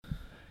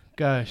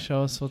Go,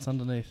 show us what's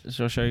underneath.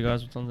 Shall I show you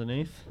guys what's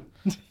underneath?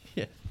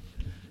 Yeah.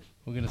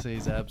 We're going to see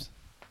his abs.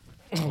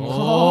 The gym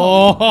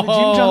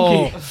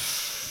junkie.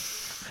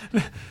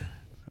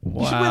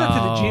 Wow. You should wear that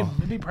to the gym.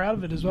 You'd be proud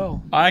of it as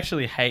well. I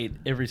actually hate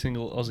every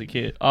single Aussie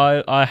kit.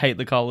 I hate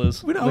the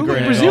colours. We the look like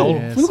green Brazil. gold.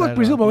 Yeah, We look so like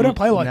Brazil, but we don't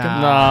play like them.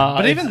 Nah,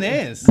 But it's- even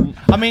theirs.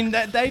 I mean,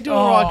 they do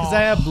all right because they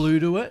have blue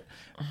to it.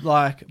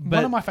 Like, but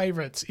One of my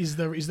favourites is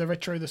the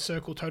retro, the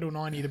Circle Total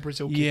 90, the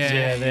Brazil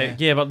kits.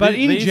 Yeah. but But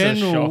in these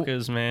general- are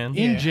shockers, man.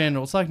 in Yeah.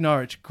 general, it's like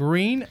Norwich.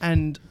 Green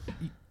and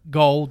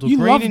gold, or You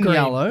green love and green.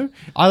 yellow.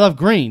 I love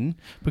green,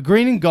 but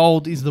green and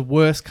gold is the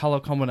worst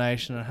colour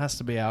combination. It has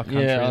to be our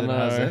country Yeah, I that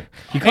has know. it.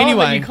 You can't,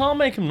 Anyway. you can't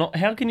make them not.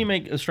 How can you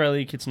make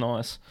Australia kits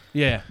nice?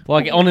 Yeah.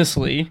 Like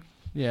honestly,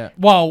 Yeah.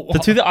 Well,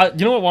 you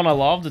know what one I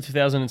love? The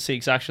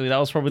 2006. Actually, that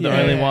was probably the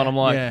Yeah. only one. I'm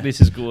like, Yeah. this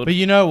is good. but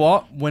you know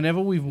what?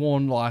 Whenever we've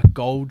worn like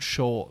gold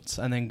shorts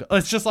and then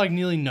it's just like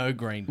nearly no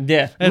green.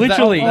 yeah, If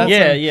literally. that's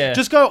Yeah, a- yeah.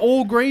 Just go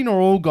all green or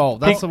all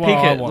gold. That's the one pick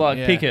I it. want. Like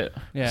yeah. pick it.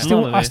 Yeah.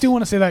 None of I this. still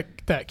want to see that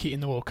kit in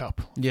the World Cup.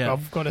 Yeah.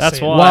 I've got to That's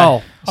see why. it.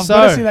 Well, I've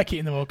got to see so that kit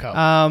in the World Cup.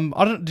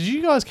 I don't. Did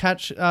you guys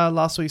catch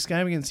last week's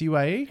game against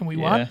UAE? And we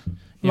Yeah. won.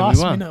 Yeah, Last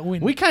we won. minute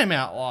win. We came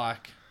out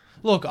like.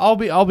 Look, I'll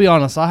be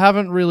honest. I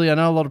haven't really. I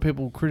know a lot of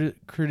people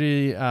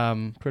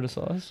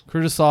Criticize.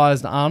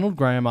 criticised Arnold,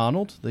 Graham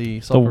Arnold, the The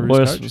Socceroos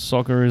worst coach.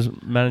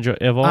 Socceroos manager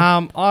ever.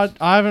 I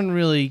haven't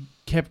really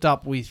kept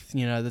up with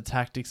the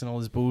tactics and all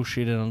this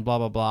bullshit and blah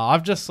blah blah.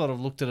 I've just sort of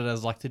looked at it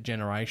as like the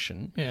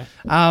generation. Yeah.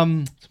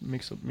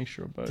 It's a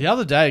mixture of both. The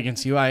other day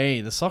against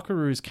UAE, the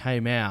Socceroos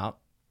came out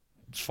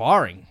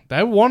firing.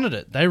 They wanted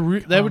it. They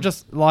were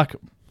just like.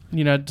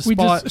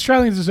 Despite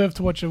Australians deserve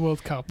to watch a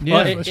World Cup. Yeah.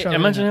 Like, Well, Australia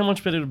imagine win how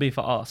much better it would be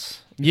for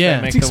us. if Yeah.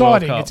 they make It's the World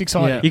exciting. Cup. It's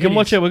exciting. Yeah. You can It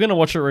watch is. it. We're going to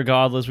watch it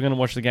regardless. We're going to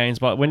watch the games,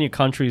 but when your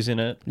country's in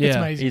it, It's yeah.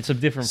 amazing. it's a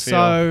different feel.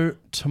 So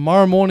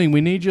tomorrow morning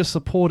we need your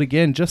support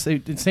again. Just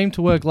it seemed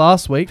to work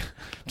last week.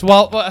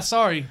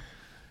 Sorry.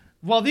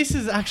 Well, this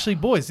is actually,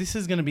 boys. This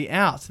is going to be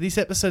out. This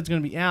episode's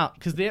going to be out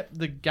because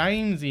the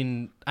game's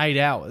in 8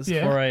 hours.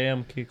 Yeah. 4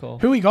 a.m.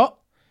 kickoff. Who we got?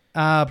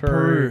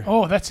 Peru.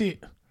 Oh, that's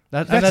it.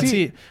 That's That's it.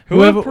 it.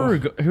 Who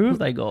have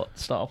they got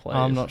star players?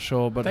 I'm not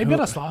sure, but They beat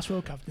us last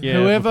World Cup. didn't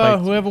Yeah. they?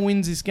 whoever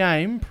wins this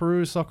game,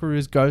 Peru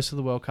Socceroos goes to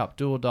the World Cup.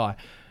 Do or die.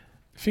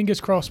 Fingers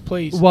crossed,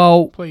 please.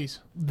 Well, Please.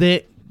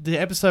 the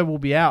episode will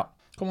be out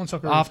Come on,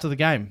 soccer. after the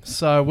game,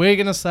 so we're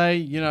gonna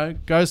say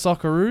go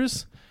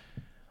Socceroos.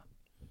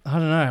 I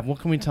don't know. What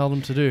can we tell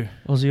them to do?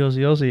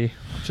 Aussie.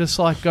 Just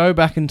like go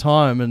back in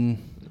time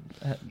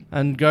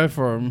and go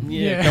for them.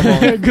 Yeah, Yeah.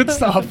 come on. Good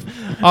stuff.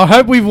 I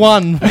hope we've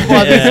won. by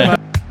this Yeah.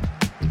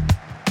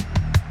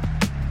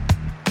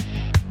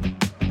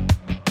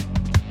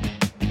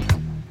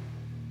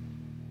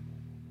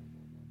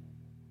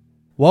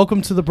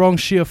 Welcome to the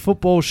Bronx Shear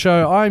Football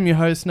Show. I'm your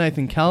host,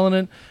 Nathan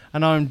Callanan,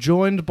 and I'm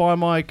joined by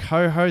my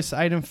co-hosts,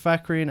 Aidan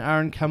Fackery and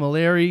Aaron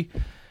Camilleri.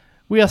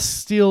 We are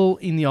still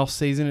in the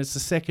off-season. It's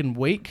the second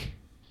week,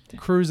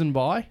 cruising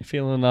by.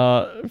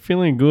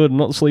 Feeling good,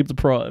 not sleep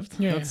deprived.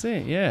 Yeah. That's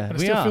it, yeah. But it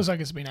we still are. feels like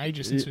it's been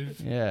ages since we've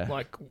Yeah.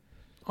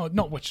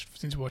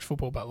 since we watched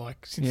football, but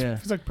since Yeah. it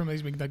feels like Premier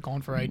League's been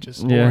gone for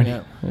ages. Yeah. already.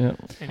 Yeah.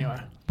 Anyway.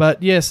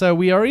 But yeah, so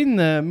we are in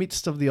the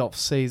midst of the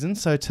off-season.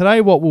 So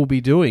today what we'll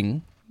be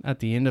doing at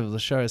the end of the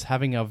show is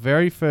having our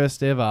very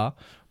first ever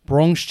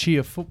Bronx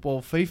Cheer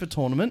Football FIFA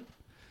tournament.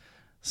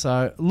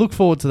 So look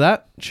forward to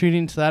that. Tune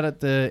into that at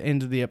the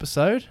end of the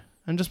episode.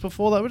 And just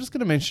before that, we're just going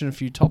to mention a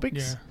few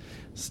topics. Yeah.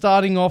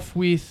 Starting off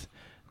with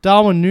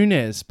Darwin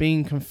Núñez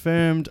being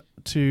confirmed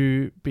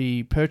to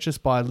be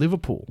purchased by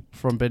Liverpool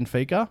from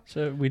Benfica.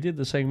 So we did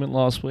the segment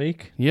last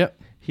week. Yep.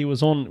 He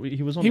was on He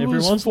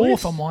everyone's was fourth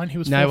list. on mine. He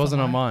was No, fourth he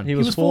wasn't on mine. He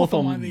was fourth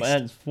on my list.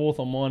 and fourth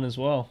on mine as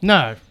well.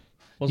 No.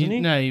 Wasn't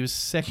he? No, he was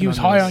second. He was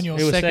on high yours. on yours.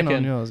 He was second on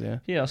second. yours, yeah.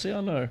 Yeah, see, I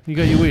know. You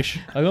got your wish.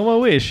 I got my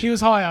wish. He was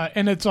higher,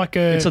 and it's like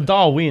a. It's a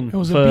dull win It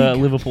was a for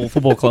big- Liverpool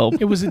Football Club.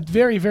 It was a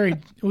very, very.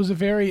 It was a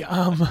very.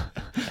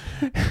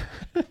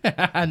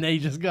 And he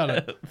just got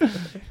it.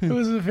 It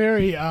was a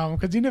very.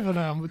 Because you never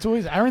know. It's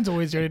always Aaron's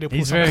always ready to pull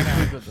He's something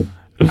very out. quick with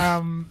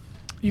it.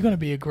 You're gonna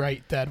be a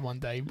great dad one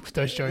day with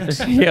those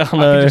jokes. Yeah, I I can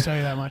know. just tell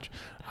you that much.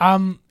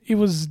 It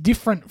was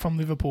different from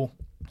Liverpool.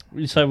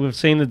 So we've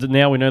seen that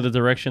now we know the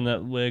direction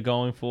that we're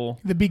going for.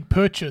 The big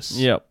purchase.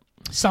 Yep.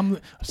 I've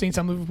seen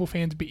some Liverpool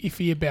fans be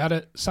iffy about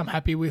it. Some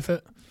happy with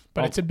it,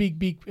 but it's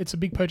a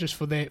big purchase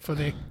for their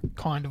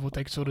kind of what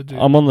they sort of do.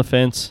 I'm on the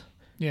fence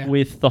Yeah,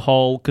 with the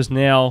whole because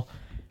now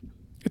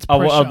it's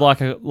pressure. I'd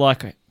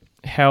like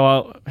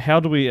how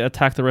do we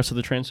attack the rest of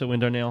the transfer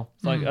window now?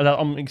 Like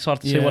I'm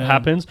excited to see what Yeah.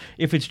 happens.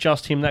 If it's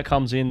just him that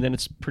comes in, then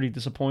it's pretty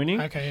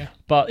disappointing. Okay, yeah.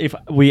 But if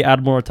we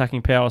add more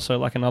attacking power, so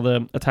like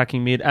another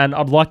attacking mid, and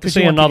I'd like to 'Cause see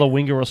you want another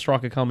winger or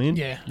striker come in.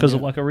 Yeah. Because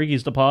like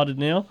Origi's departed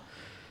now.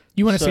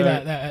 You want to see So-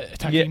 that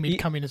attacking Yeah, mid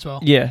come in as well.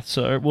 Yeah,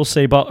 so we'll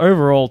see. But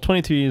overall,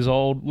 22 years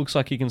old, looks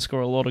like he can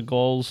score a lot of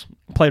goals.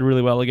 Played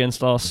really well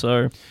against us.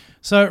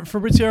 So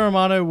Fabrizio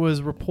Romano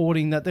was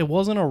reporting that there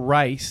wasn't a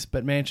race,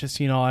 but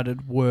Manchester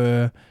United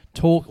were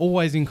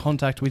always in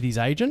contact with his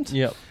agent.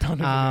 Yep.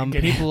 Don't ever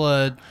get it. People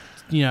are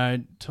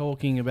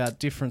talking about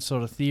different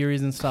sort of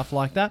theories and stuff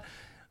like that.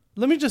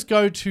 Let me just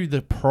go to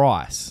the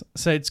price.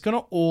 So it's going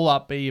to all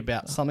up be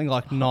about something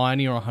like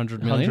 90 or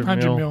 100 million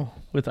 100 mil.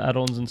 with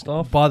add-ons and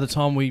stuff. by the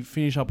time we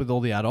finish up with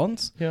all the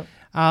add-ons. Yep.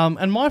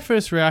 And my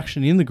first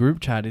reaction in the group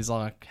chat is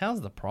like,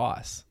 how's the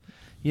price?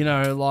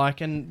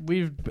 And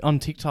we've on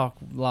TikTok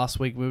last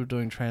week, we were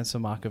doing transfer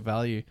market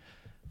value.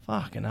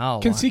 Fucking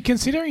hell.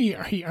 Considering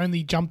he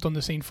only jumped on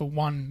the scene for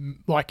one,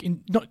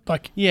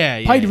 played yeah.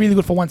 really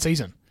good for one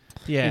season.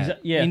 Yeah.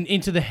 Yeah.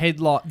 Into the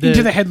headlight.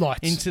 Into the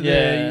headlights. Into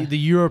Yeah. the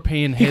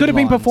European He could have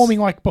been headlines. performing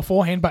like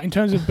beforehand, but in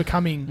terms of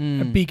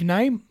becoming a big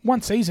name,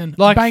 one season,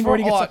 Like bang, for-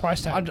 already gets the like,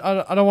 price tag.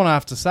 I don't want to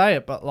have to say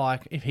it, but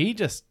like if he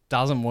just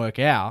doesn't work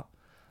out,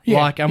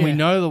 we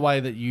know the way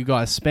that you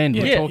guys spend.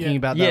 Yeah. We're talking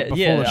about that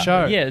before the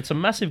show. Yeah, it's a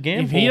massive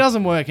gamble. If he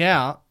doesn't work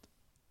out,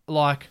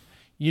 like,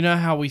 you know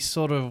how we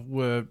sort of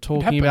were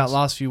talking about happens.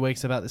 last few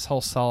weeks about this whole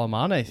Salah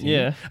Mane thing?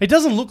 Yeah. It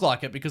doesn't look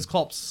like it because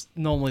Klopp's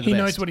normally the He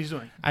best. knows what he's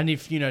doing. And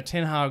if,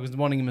 Ten Hag was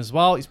wanting him as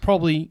well, he's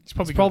probably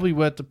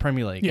worth the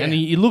Premier League. Yeah. And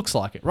he looks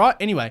like it, right?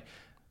 Anyway,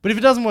 but if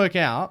it doesn't work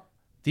out,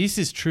 this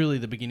is truly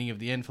the beginning of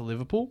the end for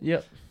Liverpool.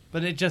 Yep.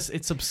 But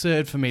it's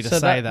absurd for me to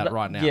say that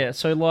right now. Yeah,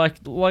 so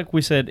like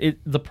we said,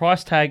 the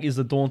price tag is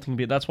the daunting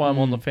bit. That's why I'm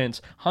on the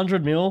fence.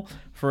 100 mil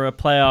for a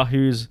player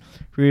who's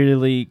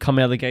really come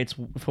out of the gates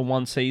for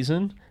one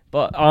season.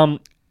 But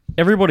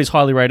everybody's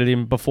highly rated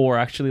him before,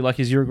 actually, like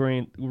his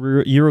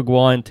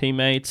Uruguayan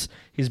teammates.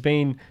 He's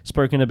been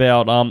spoken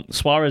about.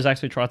 Suarez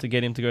actually tried to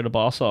get him to go to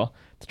Barca,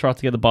 to try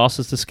to get the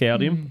Barcas to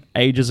scout him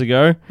ages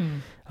ago.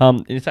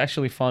 It's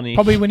actually funny.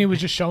 Probably when he was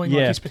just showing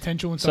his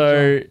potential and stuff.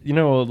 So,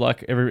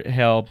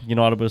 how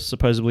United was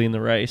supposedly in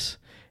the race,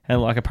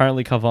 and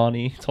apparently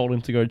Cavani told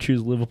him to go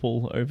choose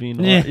Liverpool over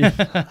United.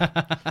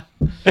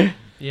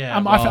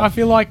 Yeah. I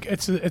feel like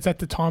it's at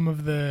the time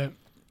of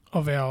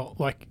our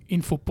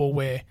in football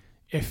where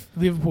if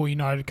Liverpool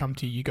United come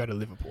to you, you go to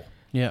Liverpool.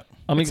 Yeah.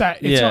 I mean,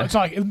 it's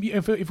like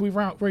if we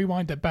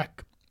rewind it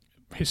back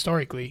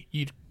historically,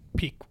 you'd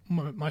pick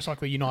most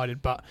likely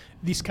United, but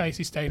this case,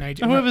 this day and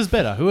age, Whoever's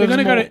better. they're going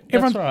to go to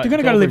everyone. Right. They're going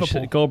to go to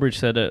Liverpool. Goldbridge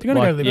said it. They're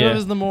going to go to Liverpool.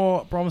 Whoever's the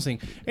more promising.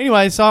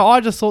 Anyway, so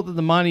I just thought that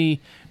the money,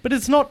 but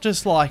it's not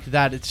just like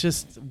that. It's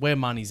just where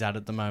money's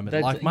at the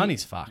moment.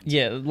 Money's fucked.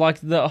 Yeah,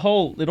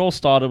 it all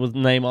started with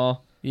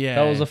Neymar. Yeah,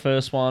 that was the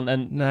first one,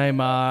 and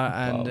Neymar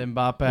and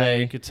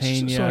Mbappe,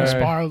 Coutinho, sort of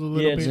spiraled a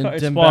little bit. and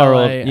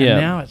spiraled, Dembele, yeah.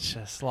 And now it's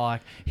just like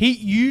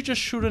you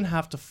just shouldn't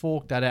have to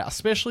fork that out,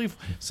 especially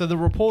so the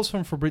reports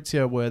from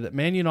Fabrizio were that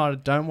Man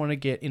United don't want to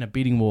get in a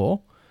bidding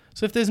war.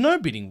 So if there's no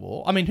bidding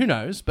war, I mean, who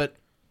knows? But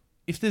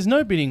if there's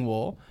no bidding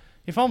war,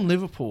 if I'm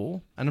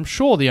Liverpool, and I'm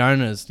sure the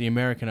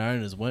American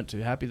owners weren't too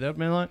happy, they'd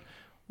be like,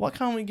 why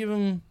can't we give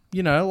them,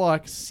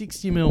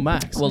 60 mil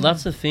max? Well,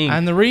 that's the thing.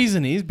 And the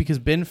reason is because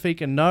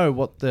Benfica know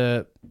what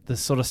the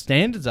sort of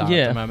standards are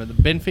at the moment.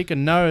 The Benfica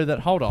know that,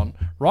 hold on,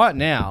 right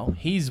now,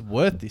 he's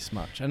worth this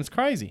much. And it's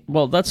crazy.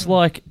 Well, that's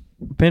like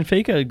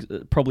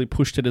Benfica probably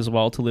pushed it as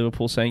well to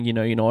Liverpool saying,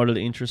 United are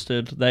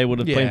interested. They would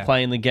have been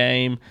playing the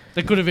game.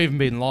 There could have even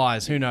been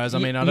lies. Who knows? I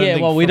mean, I don't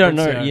think... we don't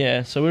know.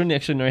 Yeah, so we don't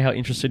actually know how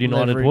interested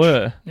United Leverage.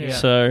 were. Yeah.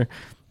 So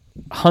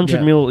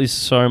 100 mil is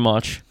so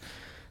much.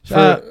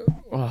 Yeah.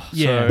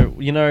 So,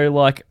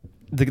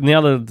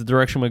 now the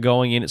direction we're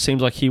going in, it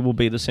seems like he will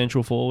be the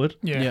central forward.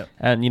 Yeah.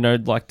 And,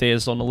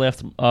 Diaz on the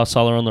left,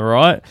 Salah on the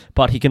right,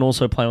 but he can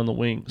also play on the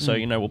wing. So,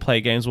 we'll play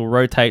games, we'll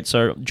rotate.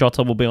 So,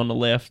 Jota will be on the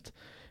left,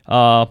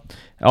 or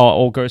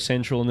go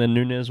central, and then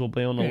Nunez will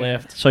be on the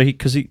left. So,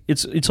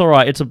 it's all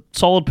right. It's a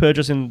solid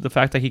purchase in the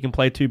fact that he can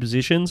play two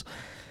positions,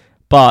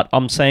 but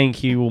I'm saying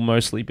he will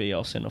mostly be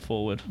our centre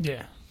forward.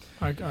 Yeah.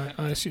 I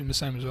assume the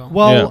same as well.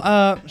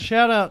 Well,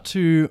 shout out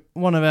to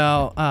one of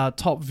our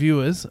top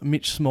viewers,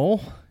 Mitch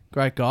Small.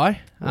 Great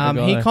guy.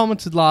 He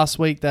commented last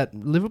week that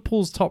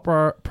Liverpool's top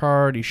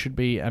priority should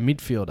be a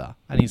midfielder,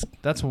 and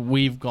that's what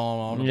we've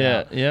gone on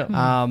about.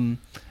 Yeah.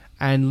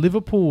 And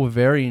Liverpool were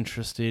very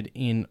interested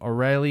in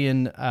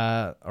Aurelian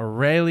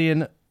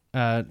Tchouameni.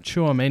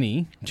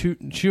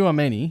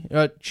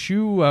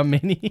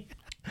 Tchouameni.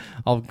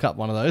 I'll cut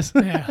one of those.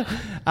 Yeah.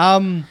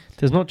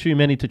 There's not too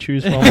many to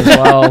choose from as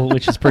well,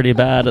 which is pretty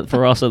bad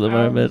for us at the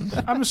moment.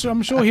 I'm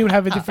sure he would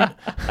have a different.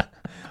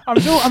 I'm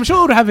sure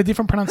it would have a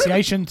different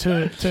pronunciation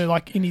to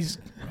like in his.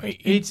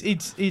 It's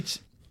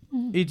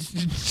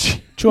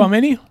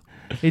Tchouameni.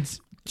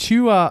 It's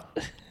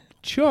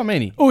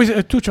Tchouameni. Or is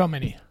it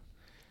Tchouameni?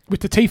 With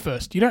the T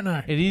first. You don't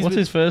know. It is. What's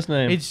his first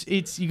name?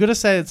 It's you got to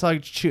say it's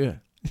like Ch. You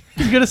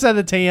got to say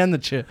the T and the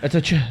Ch. It's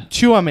a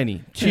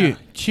Tchouameni.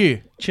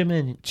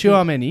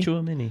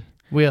 Tchouameni.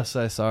 We are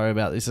so sorry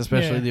about this,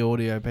 especially the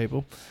audio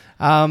people.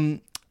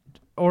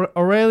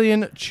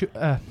 Aurelian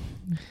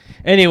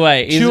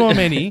Anyway,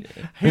 Tchouameni,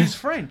 who's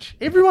French.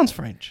 Everyone's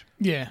French.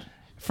 Yeah.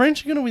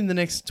 French are going to win the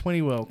next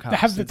 20 World Cups. They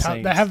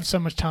have they have so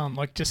much talent.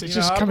 Like it's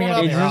just coming out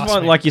of it's their just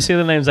arse, like you see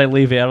the names they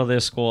leave out of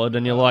their squad,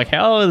 and you're like,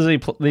 how is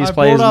these I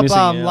players brought missing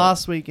up out?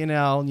 last week in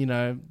our,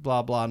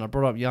 blah, blah, and I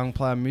brought up young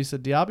player Moussa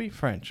Diaby,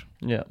 French.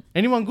 Yeah.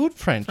 Anyone good?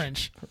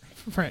 French.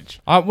 French.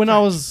 When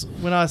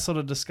I sort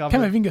of discovered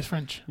Camavinga's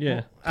French.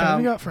 Yeah.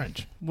 Camavinga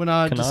French. when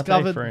I Canate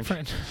discovered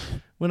French.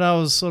 when I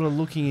was sort of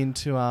looking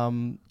into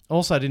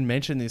also I didn't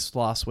mention this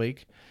last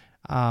week,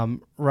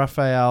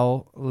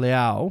 Rafael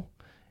Leao.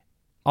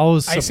 I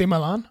was AC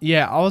Milan.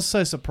 I was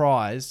so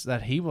surprised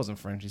that he wasn't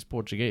French. He's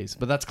Portuguese,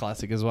 but that's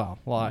classic as well.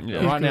 Like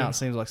Yeah. right He's now, good. it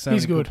seems like so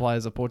He's many good good.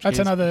 players are Portuguese.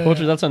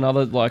 That's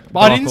another like. But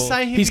I didn't dark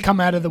say him. He's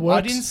come out of the I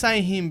works. didn't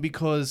say him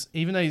because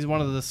even though he's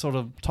one of the sort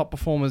of top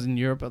performers in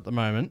Europe at the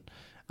moment,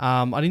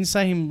 I didn't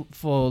say him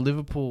for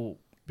Liverpool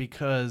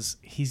because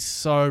he's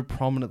so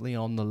prominently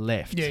on the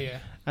left. Yeah.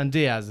 And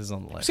Diaz is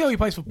on the left. See how he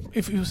plays for.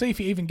 If you'll see if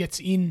he even gets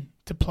in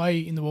to play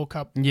in the World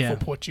Cup Yeah. for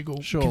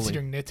Portugal, Surely.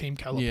 considering their team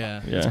caliber.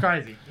 Yeah. Yeah. It's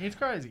crazy. It's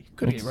crazy.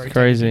 Could It's get rotated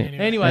crazy.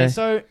 Anyway.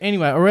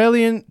 Anyway,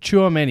 Aurelien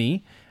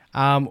Tchouameni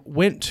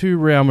went to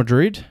Real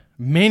Madrid.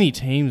 Many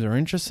teams are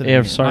interested in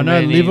him. so I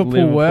know many.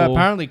 Liverpool were. Liverpool.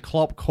 Apparently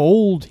Klopp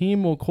called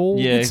him or called.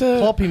 Yeah. It's a-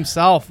 Klopp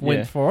himself went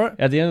Yeah. for it.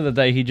 At the end of the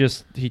day,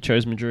 he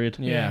chose Madrid.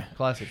 Yeah.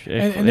 Classic.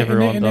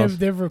 Everyone does.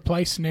 they've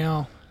replaced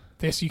now.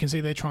 This you can see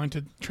they're trying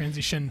to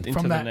transition Into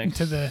from the that next-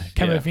 into the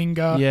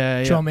Camavinga,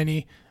 Yeah.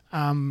 Tchouameni,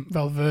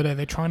 Valverde.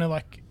 They're trying to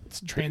like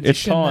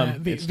transition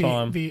time. the It's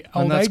time. the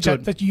And old that's age.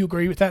 good. That you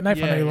agree with that,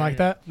 Nathan? I know you like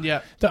that.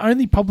 Yeah. The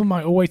only problem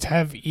I always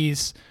have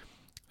is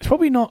it's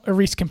probably not a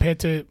risk compared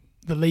to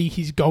the league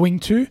he's going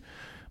to,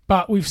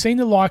 but we've seen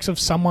the likes of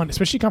someone,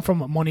 especially come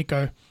from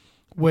Monaco,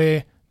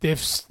 where they've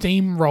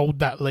steamrolled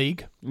that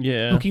league,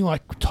 Yeah. looking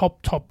like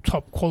top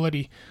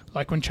quality,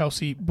 like when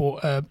Chelsea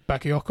bought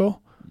Bakayoko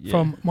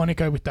from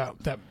Monaco with that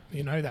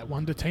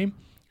wonder team,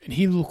 and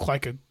he looked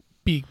like a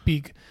big,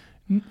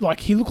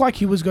 he looked like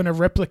he was going to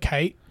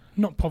replicate,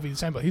 not probably the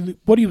same, but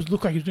what he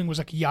looked like he was doing was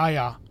like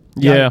Yaya.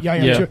 Yeah.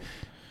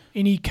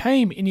 And he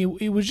came and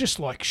it was just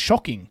like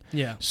shocking.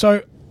 Yeah.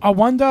 So I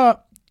wonder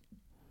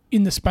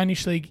in the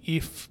Spanish league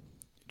if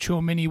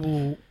Tchouameni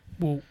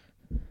will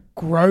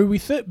grow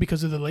with it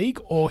because of the league,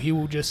 or he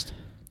will just.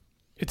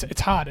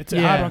 It's hard. It's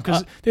a hard one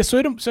because there's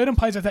certain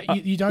players like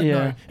that you don't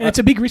know, and it's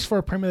a big risk for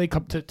a Premier League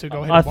club to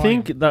go ahead. I and buy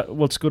think him. that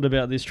what's good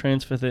about this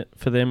transfer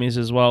for them is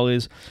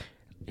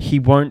he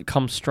won't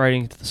come straight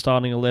into the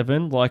starting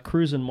 11. Like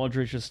Kroos and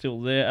Modric are still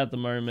there at the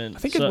moment. I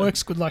think it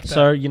works good like that.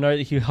 So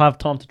you have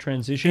time to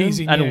transition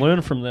Easy, and yeah.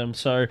 learn from them.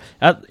 So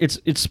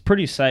it's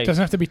pretty safe.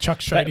 Doesn't have to be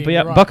chucked straight in. But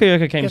yeah, you're right.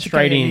 Bakayoko came Yeah,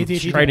 straight he in, did.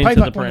 straight He played into like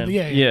the one of Prem. the-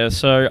 Yeah,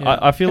 so Yeah.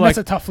 I feel And like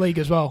that's a tough league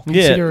as well. yeah,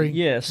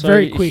 Considering so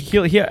very quick.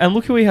 and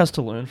look who he has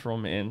to learn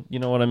from, man. You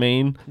know what I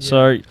mean?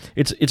 So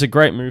it's a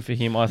great move for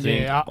him. I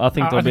think. Yeah, I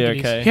think they'll be it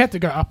is. okay. He had to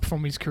go up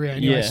from his career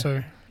anyway, Yeah.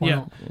 so why Yeah.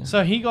 not?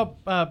 So he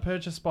got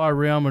purchased by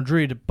Real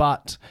Madrid,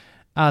 but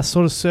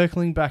sort of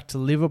circling back to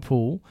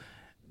Liverpool,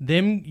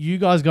 you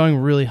guys going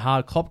really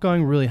hard, Klopp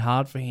going really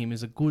hard for him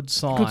is a good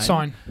sign. Good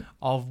sign.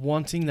 Of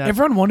wanting that.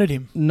 Everyone wanted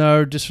him.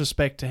 No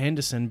disrespect to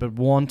Henderson, but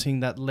wanting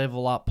that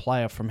level up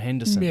player from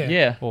Henderson. Yeah.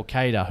 Yeah. Or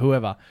Cater,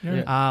 whoever.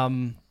 Yeah.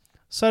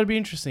 So it'd be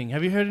interesting.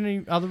 Have you heard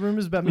any other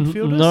rumours about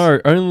midfielders? No,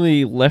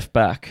 only left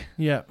back.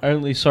 Yeah.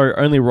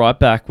 Only right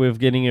back. We're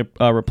getting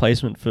a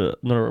replacement for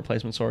not a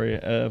replacement. Sorry,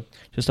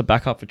 just a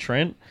backup for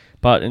Trent.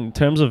 But in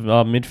terms of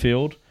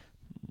midfield,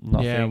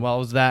 nothing. Yeah, well, it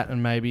was that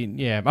and maybe,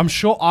 I'm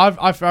sure,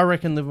 I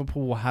reckon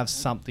Liverpool will have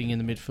something in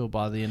the midfield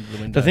by the end of the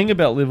window. The thing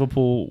about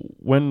Liverpool,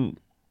 when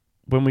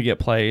we get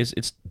players,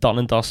 it's done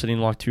and dusted in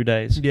like 2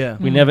 days. Yeah.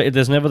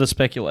 There's never the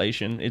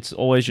speculation. It's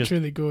always It's just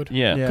really good.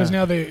 yeah. Because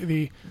now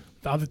the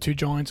other two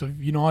giants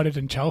of United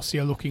and Chelsea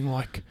are looking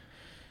like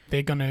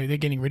they're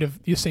getting rid of.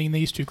 You're seeing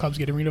these two clubs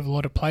getting rid of a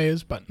lot of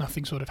players, but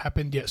nothing sort of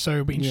happened yet. So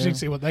it'll be interesting to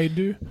see what they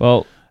do.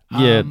 Well,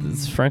 yeah,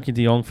 it's Frankie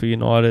De Jong for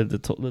United. The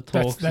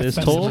talks. There's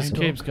that's talks. the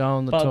main Keeps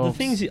going, the But talks. the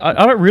thing is, I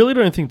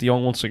don't think De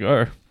Jong wants to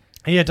go.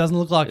 Yeah, it doesn't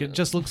look like it. It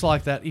just looks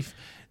like that.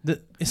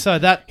 That He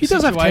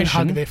does have Ten situation,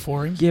 Hag there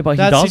for him. Yeah, but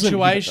that he doesn't.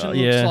 situation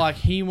looks like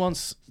he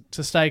wants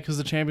to stay because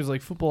of the Champions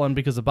League football and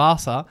because of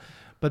Barca,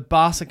 but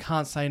Barca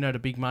can't say no to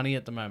big money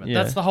at the moment.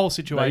 Yeah. That's the whole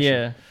situation.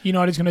 Yeah.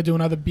 United's going to do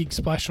another big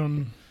splash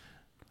on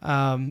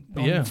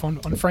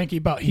Frankie,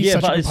 but he's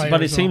such a good player.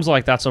 But it as seems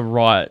like that's a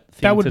right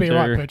thing that would to be do.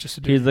 a right purchase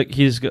to do.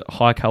 He's got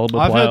high caliber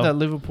I've player. heard that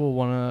Liverpool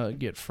want to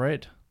get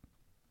Fred.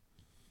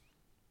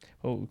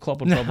 Well, Klopp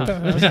would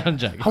probably I'm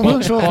joking. I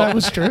wasn't sure if that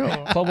was true.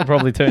 Klopp would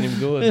probably turn him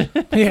good.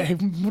 Yeah, he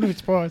wouldn't be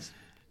surprised.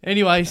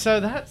 Anyway, so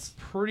that's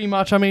pretty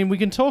much. I mean, we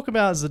can talk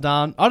about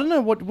Zidane. I don't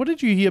know what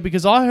did you hear,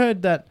 because I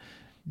heard that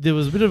there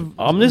was a bit of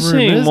I'm just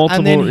rumors, seeing multiple.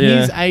 and then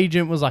his yeah.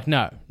 agent was like,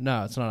 "No,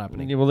 it's not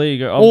happening." Yeah, well, there you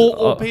go.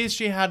 Or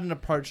PSG hadn't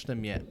approached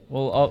them yet.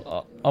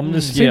 Well, I'm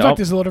just Seems like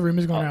there's a lot of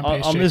rumours going around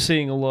PSG. I'm just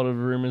seeing a lot of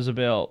rumors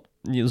about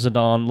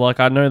Zidane. Like,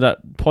 I know that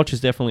Poch is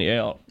definitely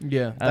out.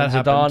 Yeah, And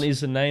Zidane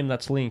is the name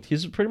that's linked.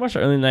 He's pretty much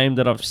the only name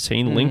that I've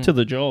seen linked to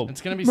the job.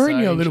 It's going to be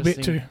Mourinho so a little bit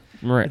interesting. too.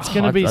 It's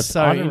gonna be so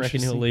I don't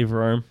reckon interesting. he'll leave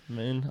Rome,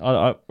 man.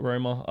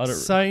 Roma. I don't.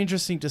 So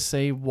interesting to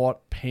see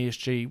what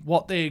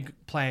their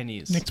plan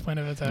is. Next plan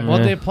of attack.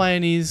 What their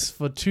plan is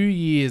for 2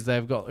 years.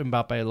 They've got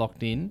Mbappe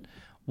locked in.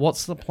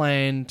 what's the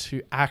plan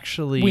to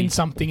actually win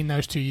something in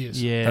those 2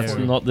 years. Yeah, That's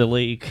not the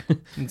league.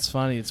 it's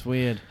funny. It's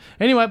weird.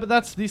 Anyway, but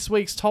that's this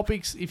week's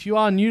topics. If you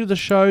are new to the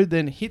show,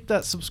 then hit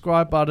that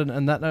subscribe button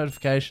and that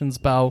notifications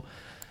bell.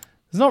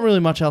 There's not really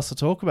much else to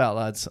talk about,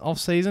 lads. Off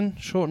season,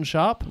 short and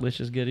sharp. Let's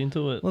just get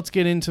into it. Let's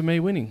get into me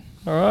winning.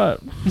 All right.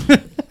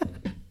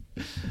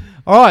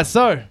 All right,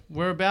 so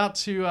we're about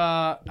to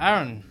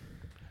Aaron.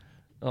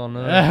 Oh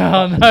no.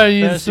 Oh no,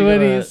 you First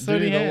sweaty, gotta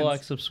sweaty do the hands.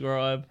 like,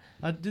 subscribe.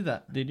 I did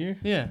that. Did you?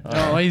 Yeah.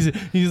 Oh. Oh, he's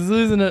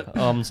losing it.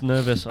 I'm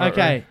nervous.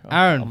 Okay,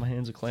 Aaron. Oh, my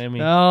hands are clammy.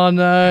 Oh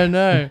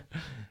no.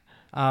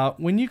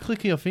 When you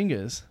click your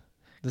fingers,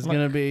 there's Can I-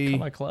 gonna be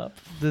Can I clap?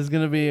 there's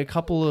gonna be a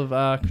couple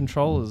of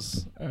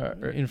controllers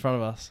in front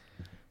of us.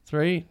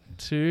 3,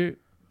 2,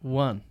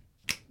 1.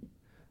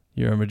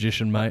 You're a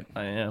magician, mate.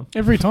 I am.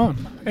 Every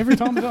time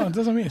it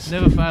doesn't miss.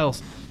 Never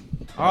fails.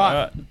 All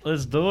right.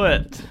 Let's do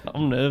it.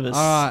 I'm nervous.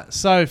 All right.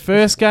 So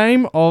first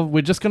game of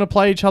we're just gonna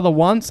play each other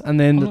once, and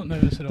then I'm not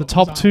nervous at all. the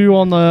top two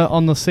on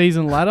the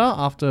season ladder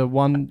after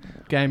one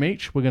game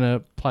each, we're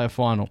gonna play a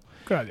final.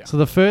 Good idea. So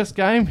the first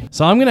game.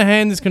 So I'm gonna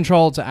hand this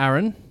control to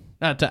Aiden,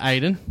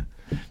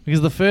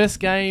 because the first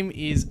game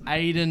is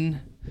Aiden.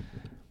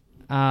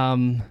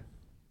 Aiden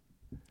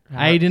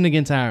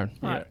against Aaron.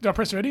 All right, do I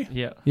press ready?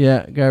 Yeah.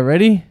 Yeah. Go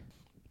ready.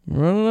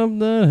 Running up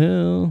the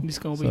hill. This is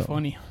gonna be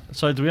funny.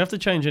 So do we have to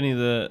change any of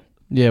the...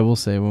 Yeah, we'll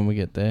see when we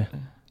get there.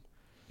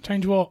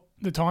 Change what?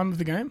 The time of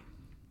the game?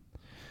 Can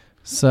I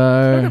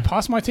So go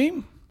past my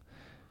team?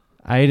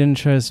 Aiden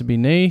chose to be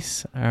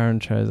Nice. Aaron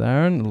chose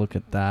Aaron. Look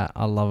at that.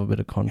 I love a bit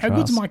of How contrast.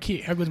 good's my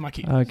kit?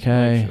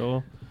 Okay.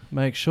 Sure.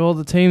 Make sure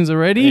the teams are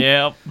ready.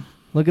 Yep.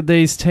 Look at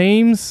these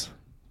teams.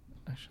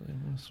 Actually,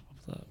 I'm going to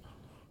swap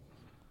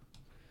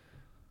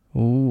that.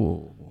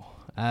 Ooh.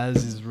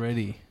 Az is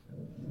ready.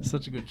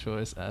 Such a good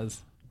choice,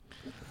 Az.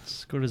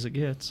 As good as it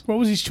gets. What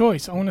was his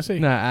choice? I want to see.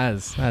 No,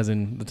 as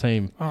in the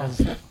team. Oh.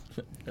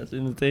 That's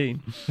in the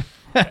team.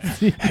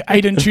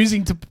 Aiden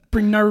choosing to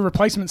bring no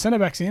replacement centre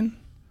backs in.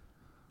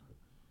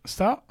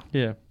 Start.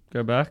 Yeah.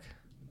 Go back.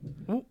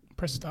 Ooh,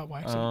 press start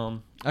by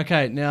accident.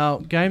 Okay, now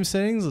game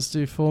settings. Let's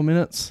do 4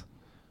 minutes.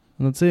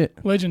 And that's it.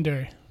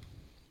 Legendary.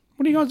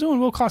 What are you guys doing?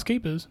 World class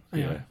keepers.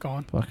 Yeah. Anyway, go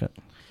on. Fuck it.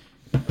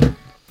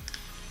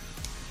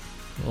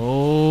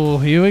 Oh,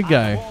 here we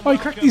go. Oh, he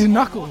cracked his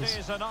knuckles.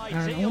 Aaron,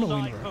 I wanna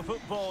win, bro.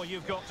 football,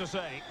 you've got to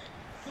say.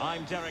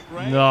 I'm Derek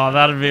Ray. No,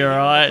 that'd be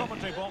alright.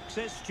 Commentary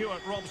boxes, Stuart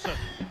Robson,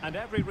 and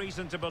every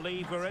reason to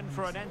believe we're in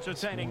for an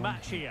entertaining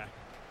match here.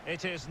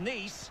 It is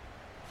Nice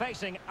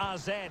facing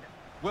AZ.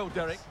 Well,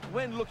 Derek,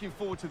 when looking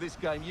forward to this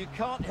game, you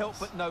can't help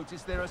but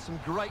notice there are some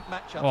great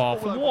matchups Oh, all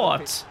for over what?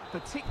 the pitch,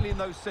 particularly in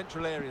those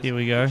central areas. Here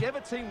we go.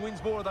 Whichever team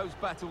wins more of those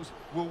battles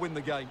will win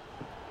the game.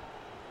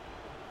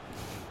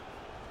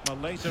 Well,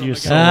 later You're in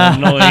so the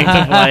annoying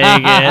to play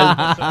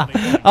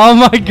again. Oh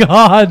my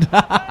god.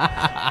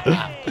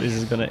 This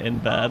is going to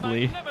end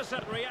badly.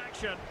 Magnificent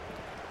reaction.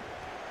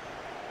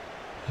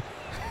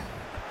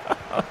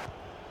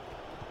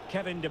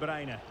 Kevin De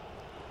Bruyne.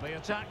 The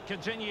attack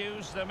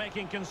continues. They're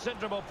making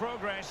considerable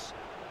progress.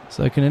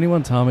 So can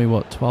anyone tell me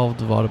what 12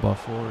 divided by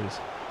 4 is?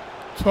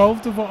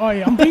 12 to... Oh,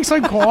 yeah. I'm being so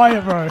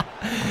quiet, bro.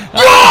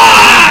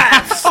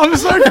 Yes! I'm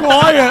so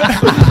quiet.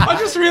 I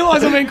just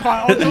realised I'm being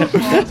quiet.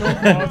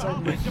 I'll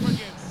talk.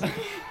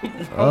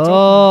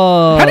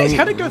 Oh. How did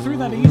it go through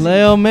that easy?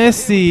 Leo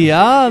Messi.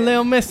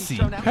 Leo Messi.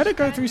 How'd it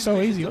go through so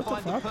easy? What the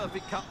Finds fuck?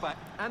 perfect cutback,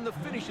 and the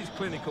finish is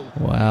clinical.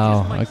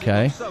 Wow, Just makes it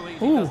okay. look so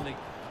easy, Ooh. doesn't he?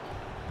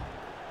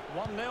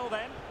 1-0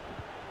 then.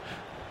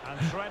 And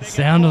threading it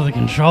Sound of the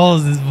forward.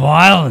 controllers is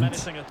violent.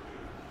 Menacing it.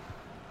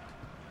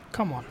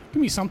 Come on.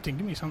 Give me something.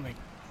 Give me something.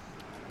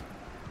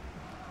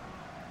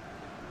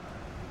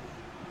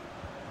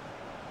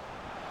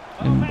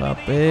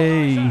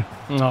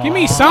 Mbappe. Give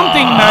me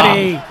something,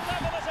 Matty.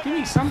 Give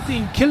me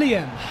something,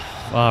 Killian.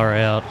 Far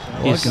out.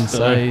 All I can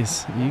say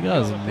is you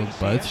guys look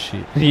both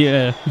shit.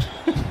 Yeah.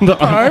 Bro,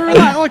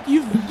 like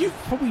you've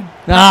probably.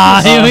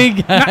 Here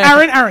we go. No,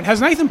 Aaron, has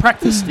Nathan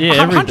practiced? Yeah,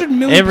 100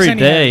 million every percent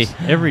he day.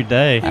 has. Every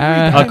day.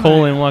 Aaron- I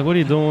call him like, what are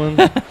you doing?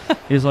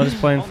 He's like, just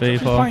playing He's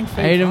FIFA. playing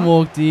FIFA. Aiden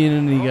walked in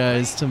and he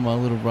goes to my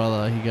little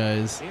brother. He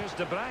goes, Here's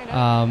De Bruyne.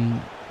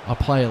 I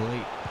play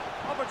Elite.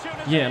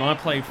 Opportunity. Yeah, and I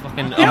play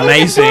fucking Yeah, look,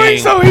 he's doing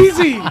amazing. so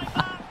easy.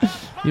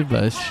 You're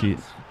both shit.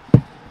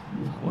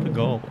 What a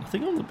goal. I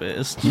think I'm the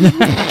best.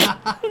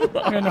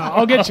 Yeah, no,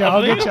 I'll get you.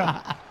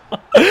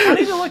 I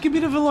need to like a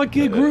bit of a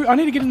groove. I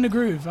need to get in the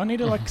groove. I need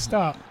to like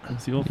start.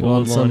 It's your You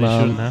want forward line, some, you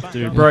shouldn't have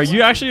to. Bro,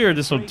 you actually are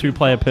just a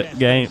two-player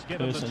game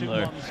person,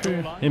 though.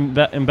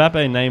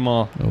 Mbappe,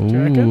 Neymar. you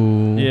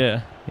reckon? Ooh.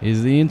 Yeah.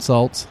 Here's the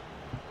insults.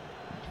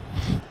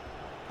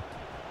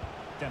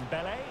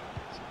 Dembele.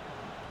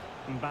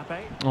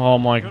 Mbappe. Oh,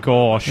 my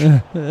gosh.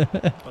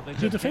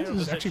 Your defense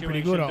is actually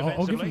pretty good.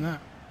 I'll give him that.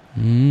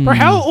 Mm. Bro,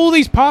 how are all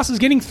these passes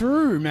getting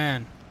through,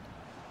 man?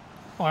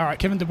 Oh, all right,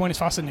 Kevin De Bruyne is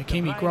faster than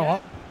Hakimi. Grow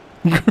up.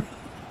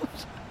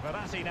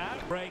 Verratti now.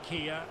 Break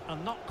here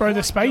and not Bro, the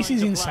quite space going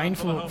is to insane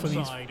plan for the these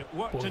home side.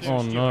 Work to boys. do,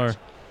 Oh, no. Stuart.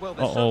 Well,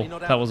 they're Uh-oh, certainly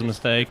not that out was a of this.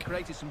 mistake. They've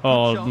created some good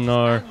Oh, chances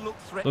no. and look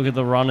threatening, Look at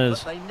the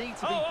runners. but they need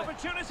to Oh, be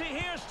opportunity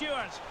here,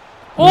 Stuart.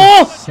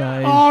 Oh!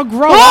 Save. Oh,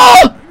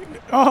 gross.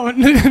 Oh,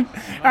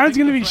 Aaron's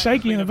going to be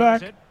shaky in the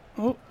back.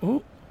 Oh,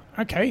 oh.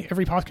 Okay,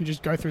 every pass can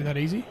just go through that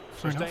easy.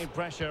 Fair enough. Sustained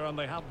pressure and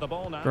they have the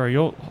ball now. Bro,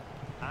 you're...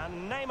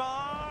 And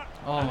Neymar.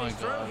 Oh and my he's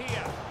through God.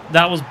 here.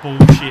 That was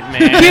bullshit,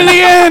 man.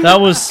 Kylian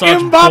That was such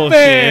Mbappe.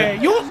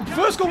 bullshit. Your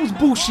first goal was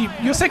bullshit.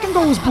 Your second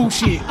goal was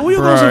bullshit. All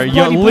your goals Bro, were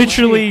you're bloody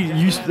literally...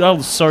 bullshit. That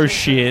was so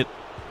shit.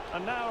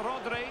 And now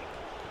Rodri.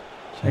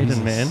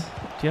 Aiden, man.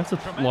 Do you have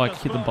to, like,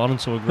 hit the button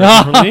so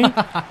aggressively?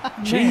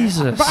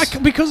 Jesus.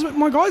 But because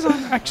my guys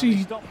aren't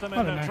actually. Stopped them I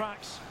in don't their know.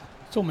 tracks.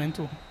 It's all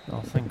mental.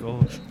 Oh, thank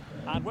God.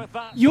 And with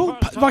that, You're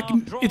the first like,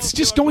 half draws it's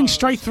just to a going close.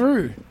 straight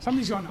through.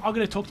 Somebody's going, I'm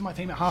going to talk to my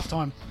team at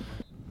halftime.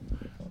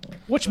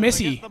 Watch They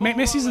Messi. get the ball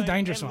Messi's a rolling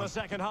dangerous in the one.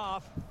 second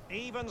half.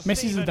 Even Messi's a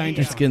Steven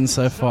dangerous It's here. getting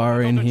so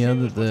far in here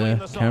that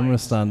the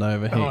camera's starting to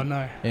overheat. Oh,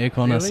 no.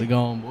 Aircon has to Really?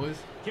 go on, boys.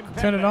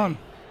 Turn it on.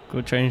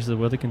 Good change the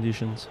weather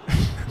conditions.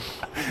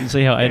 You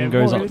see how Aiden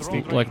goes more up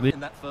realistic. like this? in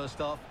that first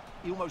half.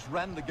 He almost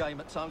ran the game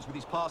at times with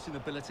his passing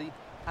ability.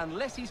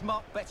 Unless he's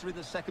marked better in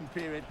the second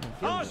period.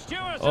 Oh, Stuart,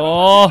 an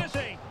Oh.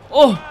 opportunity.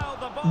 Oh, Well,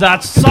 the ball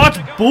that's is such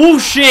to go.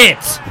 bullshit!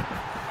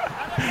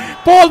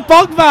 Paul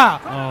Pogba!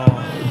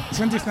 Oh, It's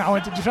interesting. I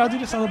went to try to do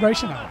the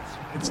celebration now.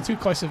 It's too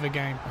close of a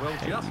game. Well,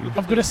 just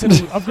I've got to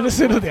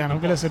settle down.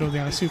 I've got to settle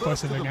down. It's too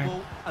close of a game.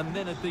 and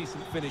then a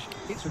decent finish.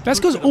 It's a That's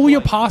good because bit of all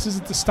your play. passes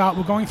at the start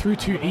were going through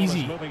too Ball is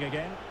easy. moving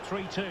again.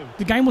 3-2.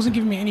 The game wasn't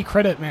giving me any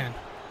credit, man.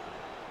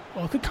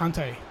 Oh, look at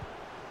Kante.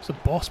 He's a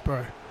boss,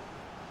 bro.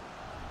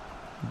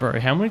 bro,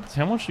 how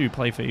much do you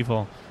play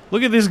FIFA?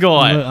 Look at this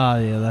guy. Oh,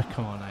 yeah, that.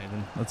 Come on,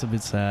 Aiden. That's a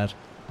bit sad.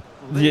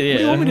 Yeah, What do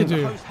you want me to The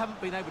do? hosts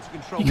haven't been able to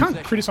control You can't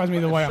possession, criticise me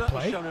the but way they've I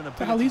certainly play. shown an What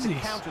the hell is ability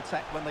to this?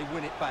 counter-attack when they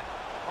win it back.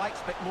 I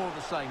expect more of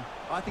the same.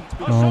 I think it's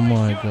been Oh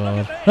my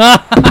God.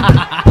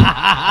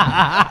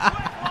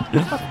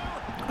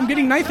 I'm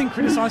getting Nathan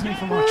criticise me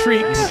for my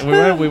tricks.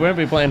 We won't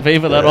be playing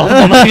FIFA that often.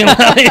 I'm not gonna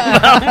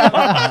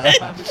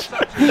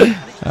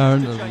lie.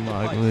 Aaron doesn't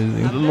like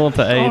losing. Not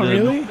to Oh, Aiden.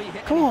 really?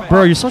 Come on.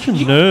 Bro, you're such a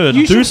nerd.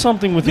 you Do should-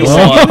 something with your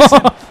Listen, life.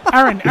 listen.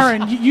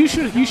 Aaron, you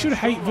should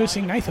hate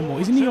versing Nathan more.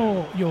 Isn't he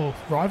your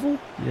rival?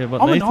 Yeah,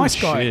 but I'm a Nathan's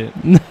nice guy. shit.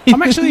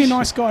 I'm actually a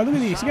nice guy. Look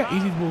at this. Look how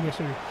easy the ball goes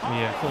through.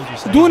 Yeah, called you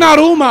saying.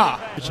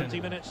 Donnarumma! 20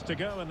 minutes to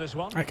go in this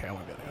one. Okay, I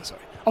won't go there. Sorry.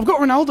 I've got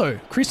Ronaldo.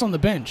 Chris on the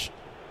bench.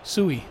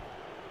 Sui.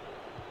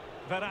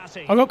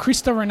 Verratti I've got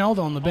Cristo Ronaldo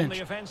on the on bench.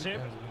 the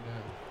offensive.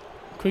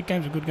 Quick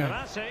game's a good game.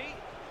 Verratti.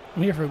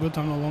 I'm here for a good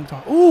time, not a long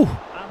time. Ooh!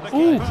 And the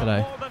Ooh. keeper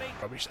Today. more than he-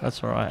 Rubbish.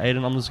 That's alright,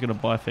 Aiden. I'm just gonna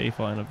buy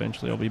FIFA and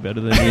eventually I'll be better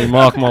than you.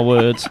 Mark my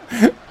words.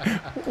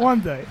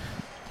 One day.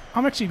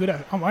 I'm actually good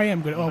at it. I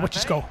am good at it. Oh, watch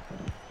this goal.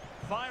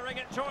 Firing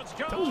it towards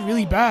goal. That was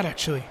really bad,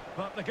 actually.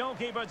 But the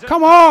goalkeeper didn't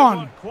Come have to on!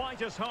 work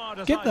quite as hard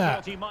as Get I that.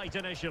 thought he might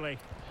initially.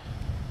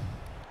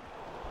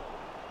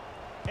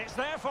 It's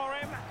there for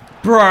him.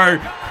 Bro,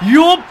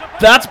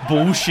 that's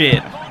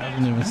bullshit. I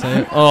didn't even say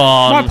it.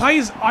 My Oh,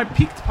 plays, I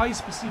picked plays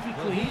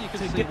specifically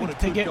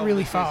to get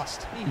really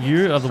fast.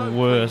 you are the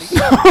worst.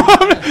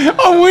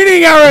 I'm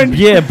winning, Aaron!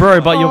 Yeah,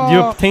 bro, but your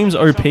Oh. team's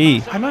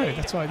OP. I know,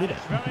 that's why I did it.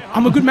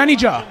 I'm a good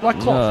manager. Like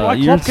Klopp. Like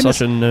You're Klopp can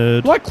such a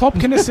nerd. like Klopp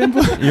can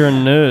assemble. You're a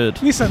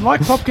nerd. Listen,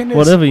 like Klopp can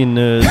Whatever, you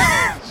nerd.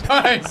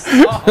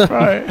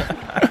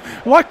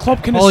 Right. Like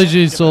Klopp can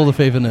Apologies to all the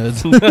FIFA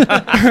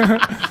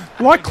nerds.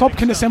 like Klopp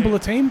can assemble a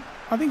team.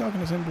 I think I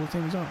can assemble a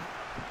team as well.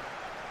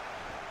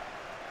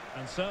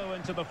 And so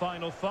into the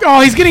final third. Oh,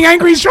 he's getting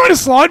angry. He's trying to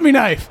slide me,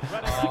 Nave.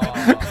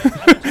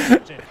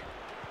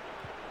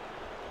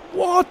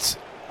 What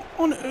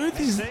on earth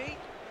is? See?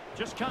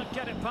 Just can't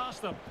get it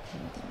past them.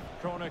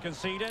 Corner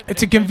conceded.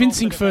 It's a It came off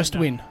convincing the first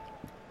defender. win.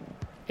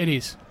 It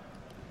is.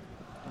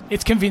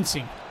 It's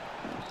convincing.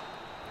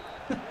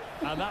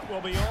 And that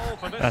will be all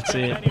for this That's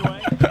game it.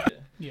 anyway.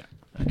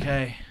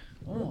 Okay.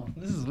 Oh,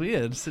 this is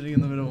weird, sitting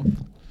in the middle.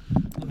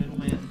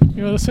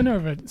 You're the center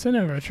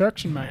of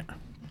attraction, mate.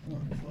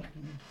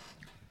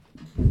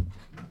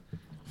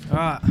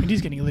 Alright, It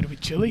is getting a little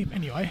bit chilly.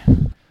 Anyway.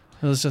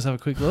 let's just have a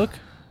quick look.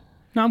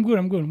 No, I'm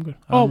good.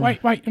 Oh,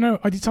 wait. No,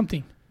 I did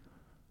something.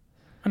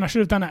 And I should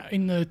have done it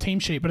in the team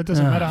sheet, but it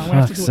doesn't matter. I'm going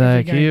to have to Fuck's do it every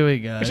sake, game. here we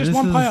go. It's just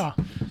one player.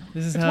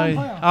 This is It's how one you...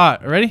 player.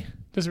 Alright, ready?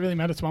 Does it really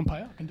matter? It's one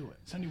player. I can do it.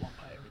 It's only one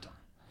player every time.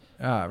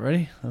 Alright,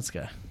 ready? Let's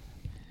go.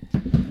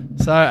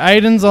 So,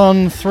 Aiden's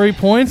on 3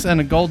 points and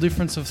a goal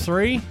difference of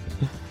 3.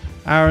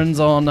 Aaron's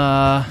on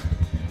Welcome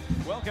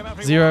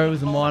everyone. 0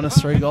 with a minus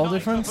 3 goal Night for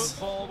difference.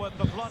 football with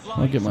the bloodlines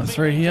I'll get my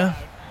 3 here.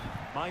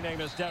 My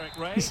name is Derek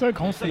Ray. He's so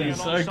confident. He's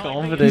so Alongside me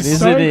confident, He's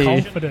isn't so he?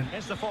 confident.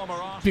 is the former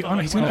Be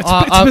honest, Arsenal it's, Oh,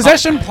 it's a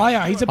possession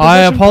player. He's a possession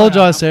I player.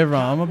 apologise to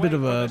everyone. I'm a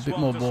bit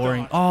more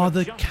boring. Oh,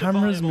 the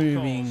camera's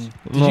moving.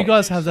 Did No. you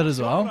guys have that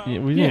as well? Yeah,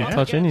 we didn't Yeah.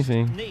 touch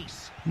anything.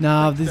 Nice.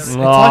 No, this it's Oh,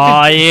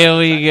 like here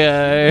we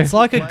go. it's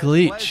like a Players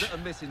glitch. that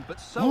are missing, but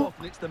so What?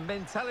 often it's the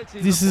mentality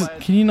of This the is.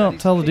 players Can you that not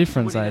is tell the key to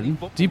difference, winning any Aiden?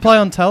 football Do you play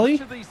on game. telly?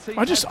 Which of these teams I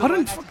have the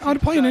don't. right I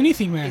don't play on attitude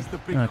anything, today man. is the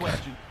big Okay.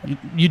 question.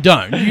 You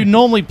don't. You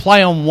normally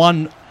play on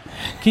one.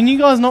 Can you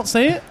guys not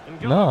see it?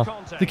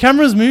 No. The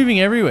camera's moving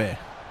everywhere.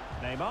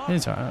 Neymar.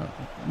 It's alright.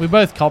 We're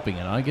both copying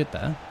it. I get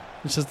that.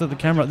 It's just that the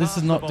camera. This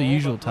is not the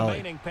usual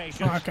tally.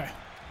 Oh, okay.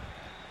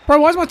 Bro,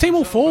 why is my team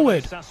all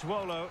forward?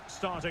 Sassuolo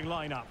starting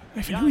lineup.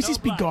 Nathan, who is this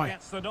big guy?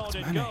 Gets the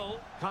nodded Mane. goal.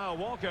 Kyle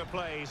Walker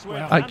plays with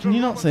Wow. Can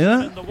you not see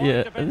that? in the wide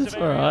Yeah, defensive it's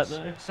alright areas.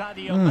 though.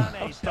 Sadio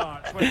Mane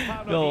starts with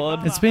Paulo Go on.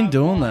 Dybala It's been out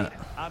doing wide. that.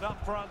 And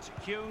up front,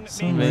 Kyung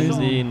Some Min reason.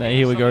 Son. Easy. Now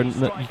here we go.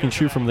 Some You can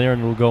shoot from there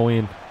and it'll go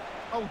in.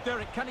 Oh,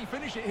 Derek, can he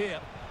finish it here?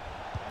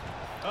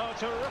 Oh,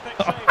 terrific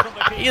save from the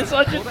keeper. He's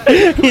such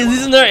a.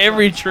 He's not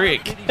every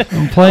trick.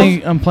 I'm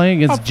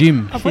playing against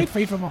Jim. I played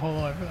FIFA my whole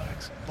life.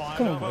 Relax.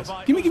 Come on, boys.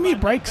 Give me a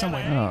break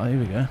somewhere. Oh, here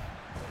we go.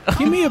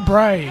 Give me a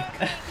break.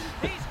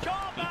 He's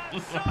got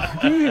that.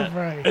 Give me a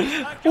break.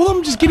 Well,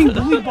 I'm just getting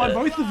bullied by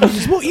both of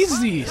you. What is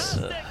this?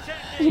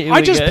 Here I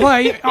we just go.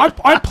 play.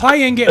 I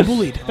play and get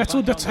bullied. That's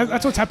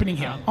what's happening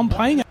here. I'm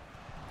playing. Look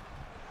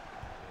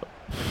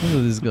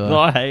at this guy.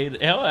 I hate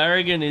it. How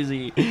arrogant is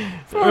he?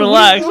 Bro,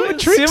 Relax. what a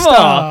Simmer. trickster.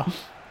 What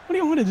do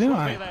you want me to do, Be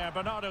mate? there,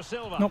 Bernardo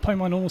Silva. Not play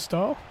my normal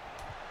style?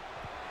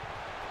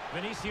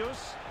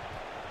 Vinicius.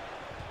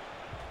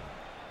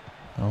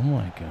 Oh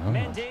my god.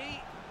 Mendy.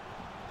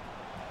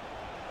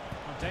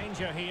 A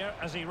danger here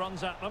as he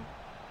runs at them.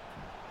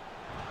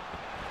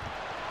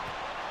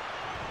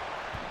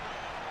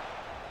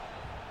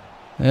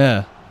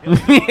 Yeah. Yeah,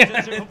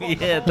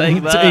 take He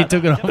that.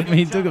 took it off me.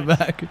 He took it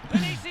back.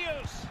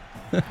 Vinicius.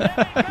 He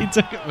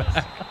took it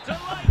back.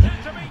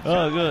 Delighted to be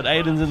Oh, good.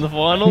 Aiden's in the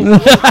final.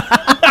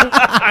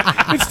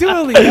 It's still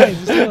early days.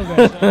 It's still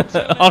early days.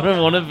 I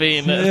don't want to be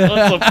in it.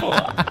 What's the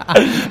point?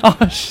 Oh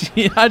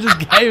shit! I just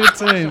gave it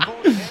to him.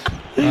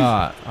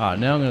 Alright.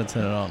 Now I'm gonna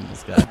turn it on.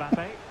 This guy.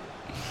 Mbappe.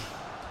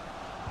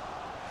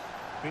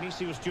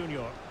 Vinicius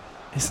Junior.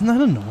 Isn't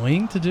that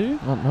annoying to do?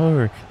 Oh,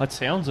 no. That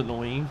sounds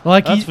annoying.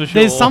 Like, That's for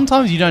sure. there's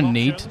sometimes you don't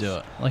need to do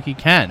it. Like you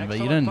can, but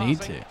you don't need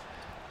to.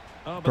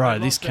 Oh, but Bro, they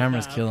this lost it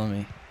camera's now. killing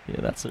me.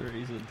 Yeah, that's the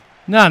reason.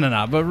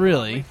 No. But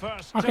really,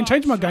 First I can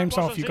change my touch, game that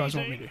style if you guys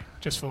wasn't want me easy. to,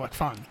 just for like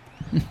fun.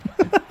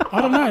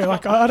 I don't know.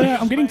 Like I don't know.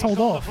 I'm getting told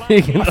off. I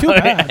I feel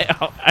bad.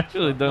 I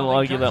actually don't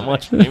like you that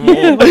much Yeah, anymore.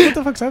 like, what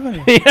the fuck's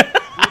happening?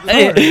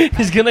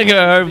 He's going to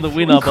go home the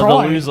winner, but the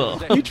cry. loser.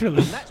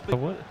 Literally,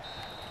 What?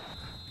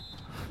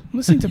 I'm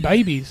listening to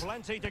babies.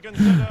 Plenty to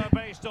consider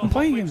based on I'm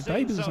playing what we've against seen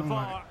babies or so something.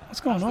 far. Like, what's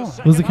going As on?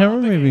 second was the half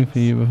camera moving begins. for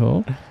you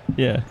before?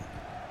 Yeah.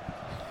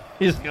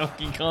 You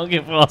can't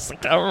get past the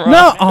camera.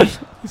 No,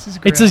 This is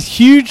great. it's a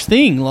huge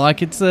thing.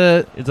 Like it's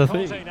a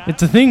thing.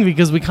 thing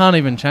because we can't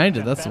even change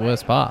it. That's the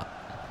worst part.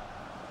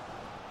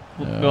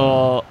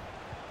 Oh,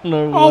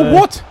 no Oh, way.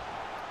 what?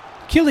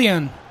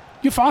 Killian,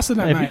 you're faster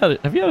than Hey, that, have,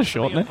 mate. you had a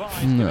shot Be now?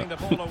 advised, No. giving the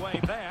ball away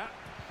there.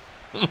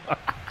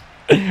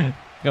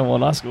 Come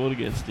on, I scored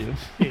against you.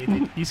 Yeah, you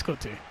did. You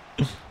scored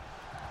two.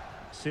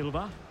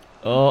 Silva.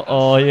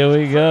 Oh, here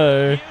we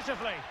go.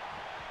 Beautifully.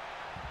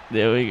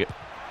 There we go.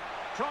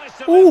 Tries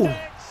to Ooh. lift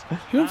it.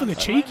 He went for the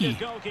And splendid cheeky.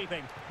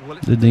 goalkeeping. Well,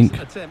 it's The a decent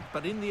dink. attempt,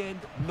 but in the end,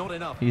 not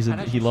enough. He And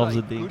as you loves say,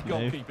 a dink, good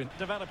Dave. goalkeeping.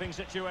 Developing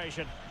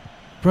situation.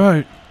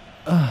 Bro,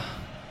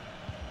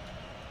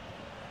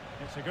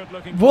 It's a good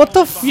looking What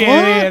ball, the but-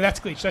 Yeah, that's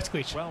glitch. That's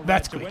glitch. Well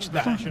That's read to win glitch.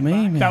 That, possession me,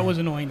 back. man. that was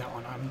annoying. That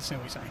one. I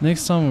understand what you're saying.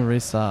 next time we'll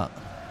restart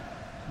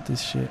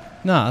this shit.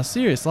 Nah,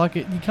 serious. Like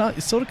you can't.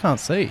 You sort of can't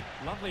see.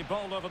 Lovely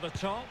ball over the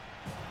top.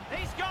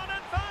 He's gone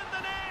and found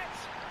the net.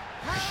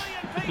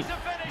 Brilliant piece of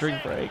finishing.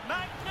 Drink break.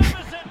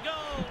 Magnificent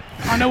goal.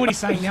 I know what he's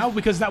saying now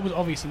because that was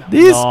obvious in that one.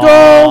 This No.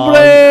 goal,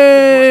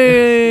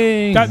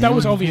 please. That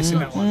was obvious in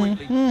that one.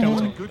 Quickly. That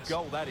was What a obvious. good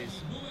goal that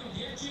is.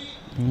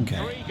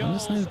 Okay, I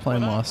just need to play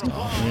my without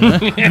style.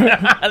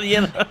 reply.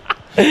 You know?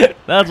 Yeah,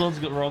 that's what's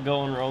going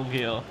wrong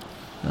here.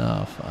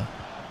 Oh fuck.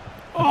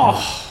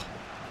 Oh,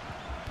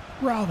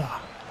 brother.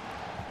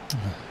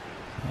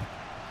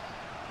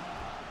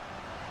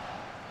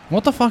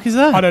 What the fuck is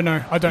that? I don't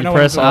know. I don't You know.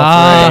 press what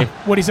Ah. R3.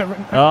 what is it?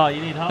 written? Oh,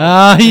 you need help.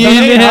 Ah, Don't yeah,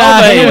 need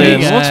help, here we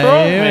Aiden. go, What's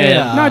wrong, here we man?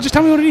 are. No, just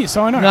tell me what it is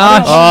so I know. No, I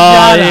don't-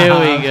 Oh, shut here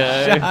up, we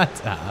go. Shut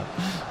up.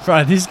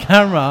 Bro, this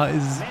camera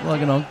is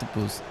like an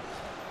octopus.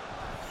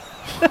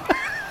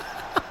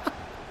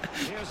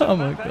 Here's Oh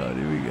my Mbappe, god,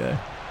 here we go.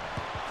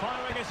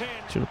 firing it in.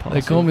 Should have passed.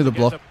 They call me the Gets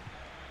block. a-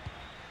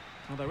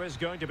 Well, there is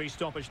going to be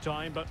stoppage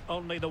time, but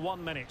only the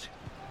 1 minute.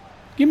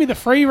 Give me the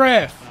free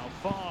ref.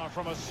 Now far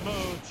from a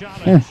smooth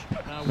challenge.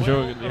 Now, I'm sure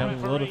will we're going to be the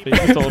having a lot of referee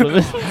FIFA make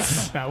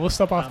tournaments. No, we'll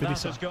stop And after that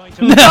this is one. going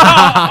to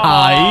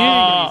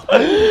Ah,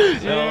 Final here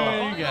whistle we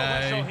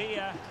go.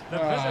 here. The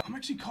visit- I'm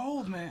actually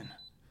cold, man.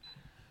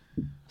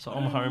 So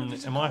I'm home.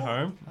 Am I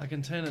home? I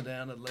can turn it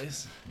down at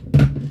least.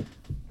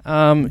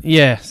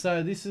 Yeah.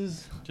 So this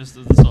is. Just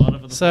to the side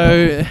of it.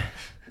 So.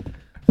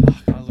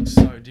 Fuck, I look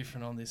so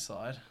different on this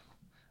side.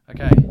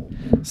 Okay.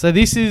 So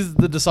this is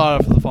the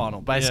decider for the final.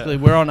 Basically,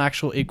 Yeah. we're on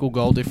actual equal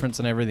goal difference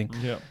and everything.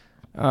 Yeah.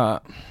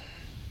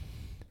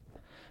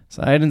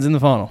 So Aiden's in the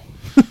final.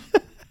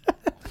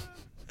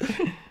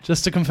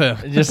 Just to confirm.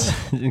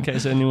 Just in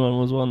case anyone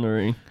was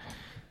wondering.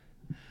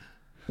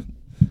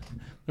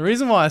 The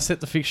reason why I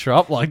set the fixture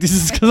up like this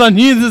is because I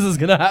knew this was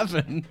going to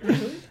happen.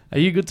 Are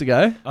you good to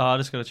go? I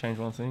just got to change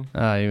one thing.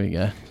 Ah, here we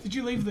go. Did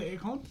you leave the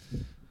aircon?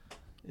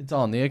 It's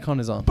on. The aircon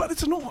is on. But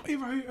it's not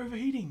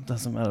overheating.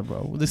 Doesn't matter,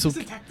 bro. Is it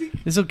a tactic?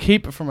 This will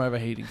keep it from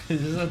overheating. He's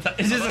going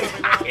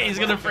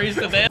to freeze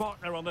to death.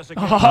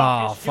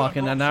 Oh,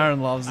 fucking, and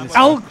Aaron loves this.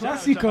 El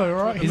Clasico,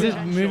 right? Is it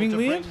moving,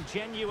 Liam?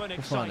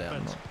 We'll find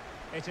out.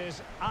 It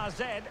is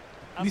AZ.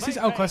 This is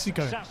El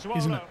Clasico,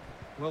 isn't it?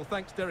 Well,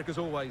 thanks, Derek, as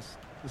always.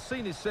 The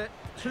scene is set.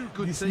 Two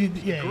good This-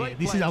 teams. yeah, great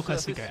this is playing El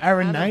surface, Clasico.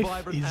 Aaron and a Nath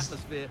vibrant is-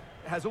 atmosphere.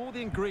 It has all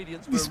the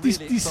ingredients for This, a this,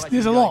 really this, exciting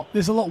there's a game. lot.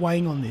 There's a lot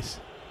weighing on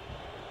this.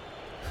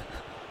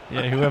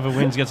 Yeah, whoever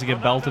wins gets to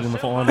get belted in the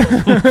final.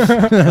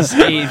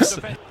 Saves.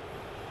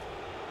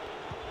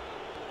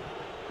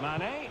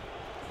 Mane.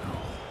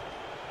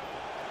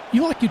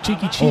 You like your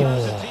cheeky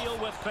cheers.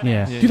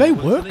 Yeah. Do they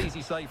Well, work? it's an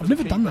easy save for I've the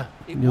never done keeper.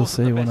 that. It You'll wasn't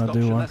see the when best I do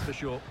option, one. that's for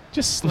sure.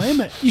 Just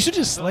slam it. You should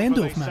just slam it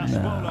off, man.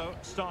 Sassuolo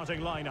starting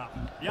lineup.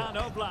 Jan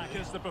Oblak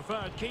is the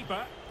preferred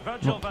keeper.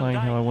 Virgil Not van playing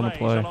how I Dijk wanna plays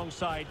play.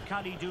 alongside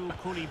Kalidou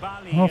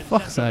Koulibaly. Oh, in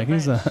fuck's central sake,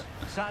 who's defence.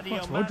 that? Sadio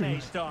What's Mane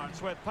Rodri?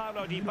 starts with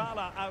Paulo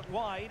Dybala out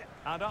wide,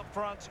 and up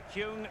front,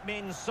 Heung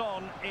Min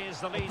Son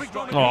is the lead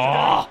striker.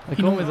 Oh. They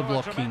call me the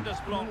block king. Tremendous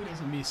block. He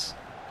doesn't miss.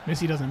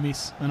 Messi doesn't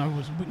miss, and I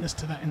was witness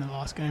to that in the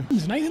last game.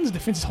 Nathan's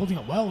defense is holding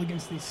up well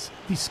against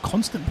this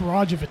constant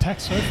barrage of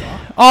attacks so far.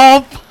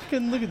 Oh,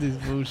 fucking look at this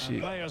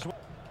bullshit. Players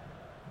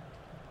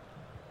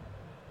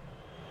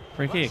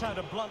Free kick. how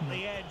to blunt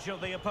the edge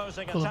of the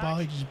opposing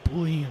Koulibaly attack. just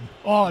bullying him.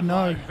 Oh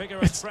no!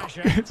 Vigorous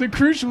pressure. It's a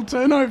crucial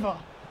turnover.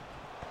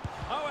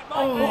 Oh, it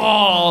might be.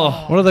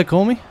 Oh, What do they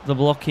call me? the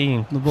block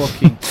king. The block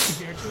king.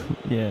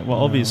 Yeah, well,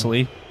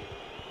 obviously.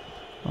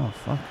 Oh,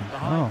 fucking. The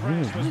high Oh,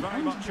 here press we was go.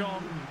 very much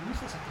on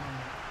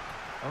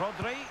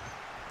Rodri.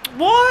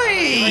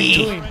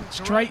 Why?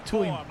 Straight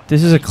to him.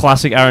 This is a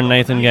classic Aaron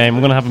Nathan game.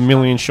 We're going to have a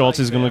million shots.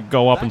 He's going to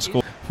go up and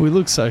score. We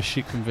look so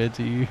shit compared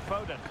to you.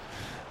 Foden.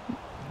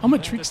 I'm a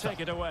To trickster.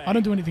 take it away. I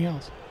don't do anything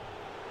else.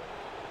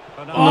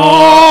 Bernardo.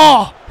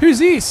 Oh! Who's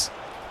this?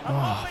 A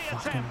lovely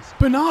attempt.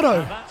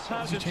 Bernardo. That's how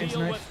That's to your chance,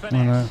 deal Nate. with I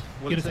finesse. know. Well,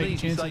 Gotta it's an take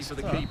easy your save chances. for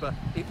the keeper.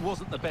 It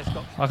wasn't the best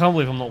option. I can't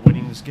believe I'm not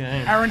winning this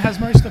game. Aaron has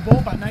most of the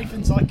ball, but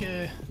Nathan's like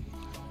a...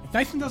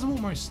 Nathan doesn't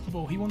want most of the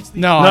ball. He wants the...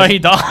 No, No, he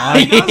does.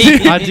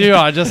 I do.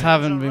 I just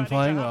haven't been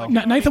playing well.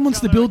 Nathan wants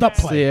the build-up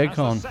It's the play.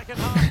 aircon. Second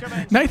half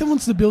commences. Nathan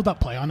wants the build-up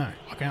play. I know.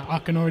 I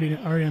can already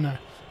know.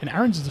 And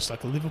Aaron's just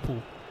like a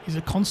Liverpool. He's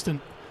a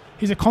constant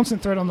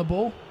threat on the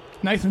ball.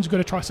 Nathan's got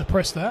to try to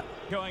suppress that.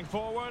 Going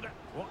forward,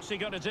 what's he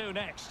going to do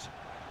next?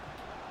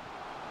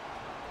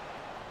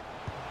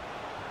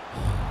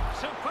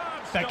 Superb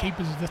That stop.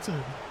 keeper's... That's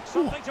a...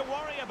 Something to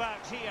worry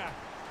about here.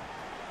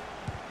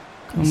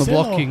 I'm the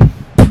block Cancelo. king.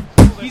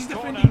 He's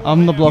Corner. defending well.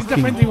 I'm the He's block king.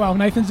 defending well.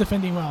 Nathan's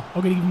defending well.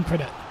 I'll give him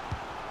credit.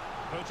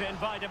 Put in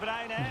by De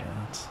Bruyne.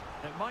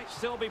 It might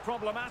still be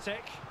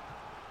problematic.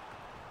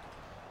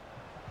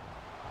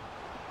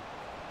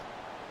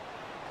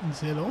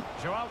 Cancelo.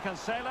 Joao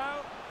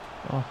Cancelo.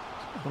 Oh,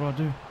 what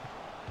do I do?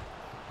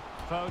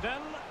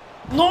 Foden.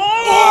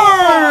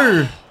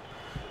 No!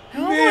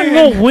 How am I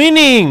not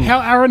winning? How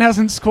Aaron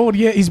hasn't scored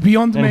yet is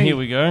beyond And me. here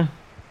we go.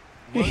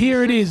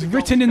 Here it is,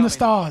 written in the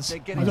stars. They're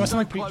Oh, getting do I so sound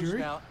like Pete close Drury?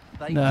 now,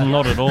 they No. can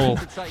Not at all.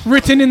 take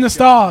Written in the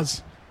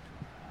stars.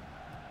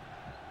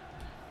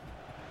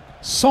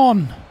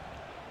 Son.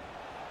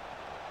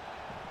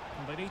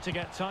 They need to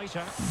get tighter.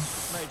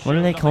 What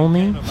do they call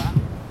me?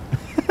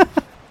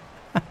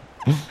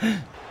 Oh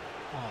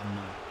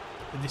no.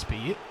 Would this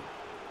be it?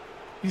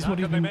 This is what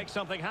Now he's can they been... make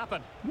something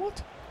happen?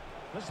 What?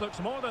 This looks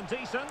more than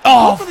decent.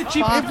 Oh, for the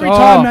chip every off.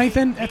 time,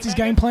 Nathan. That's He his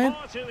made game it plan.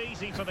 far too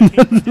easy for the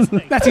keeper,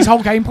 didn't he? That's his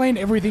whole game plan.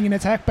 Everything in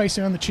attack based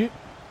around the chip.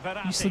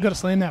 Verratti. You still got to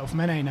slam that with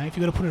Mane, Nate.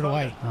 You got to put it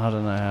away. I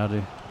don't know how to.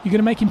 You're going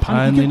to make him I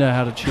punish. only You know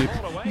how to chip.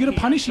 Ball away got to here,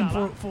 punish him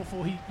Salah.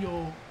 for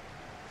your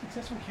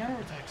successful counter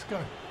attacks. Go.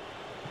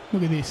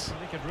 Look at this. Well,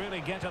 he could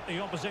really get at the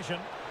opposition.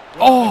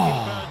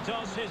 Oh, The keeper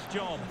does his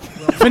job.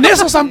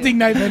 finesse or something,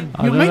 Nathan.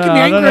 I You're don't making know, me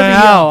I angry don't know over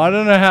how. here. I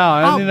don't know how.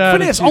 I only know how to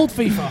Finesse, chip. old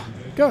FIFA.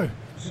 Go.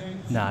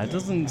 Nah, it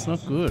doesn't. It's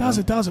not good.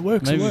 It does. It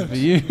works. Maybe it works. for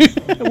you.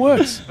 It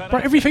works. Bro,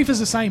 every FIFA's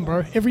the same,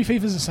 bro. Every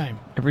FIFA's the same.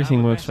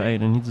 Everything works for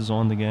Aiden. He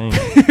designed the game.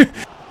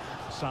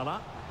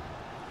 Salah.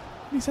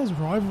 This has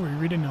rivalry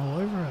written all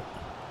over it.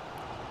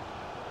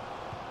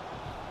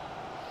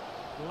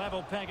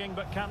 Level pegging,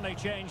 but can they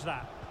change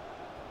that?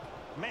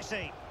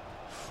 Messi.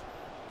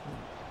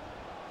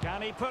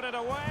 Can he put it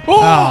away?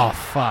 Oh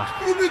fuck!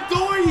 We're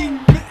dying.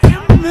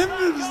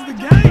 Members of the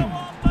game.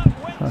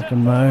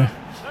 Fucking Mo.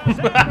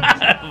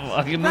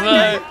 Fucking no.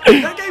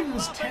 That game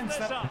was tense.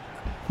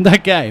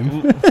 That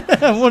game.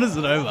 What is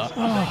it over?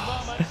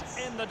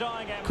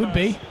 Could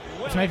be.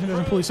 If Nathan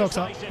doesn't pull his socks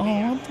up.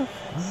 Oh, what the?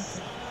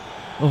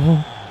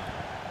 Oh.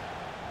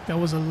 That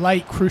was a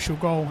late, crucial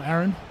goal,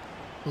 Aaron.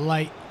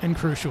 Late and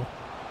crucial.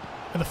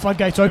 Are the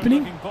floodgates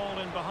opening?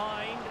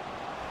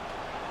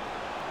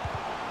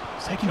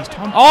 He's taking his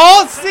time.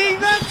 Oh, see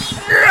that's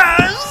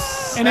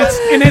yes! And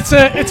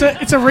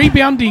it's a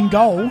rebounding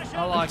goal.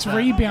 I like It's that.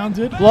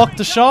 rebounded. Blocked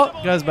the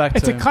shot, goes back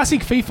It's to a him.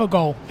 classic FIFA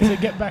goal. It's a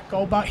get back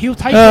goal, but he'll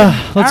take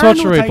it. Let's Aaron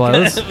watch a will take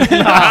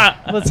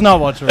replay. it. Let's not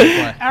watch a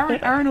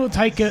replay. Aaron will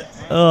take it.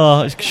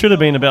 Oh, it should have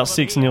been about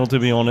 6-0 to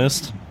be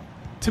honest.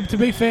 To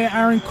be fair,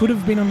 Aaron could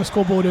have been on the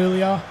scoreboard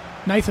earlier.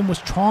 Nathan was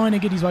trying to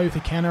get his way with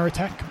a counter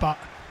attack, but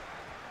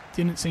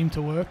didn't seem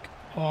to work.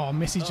 Oh,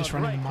 Messi's just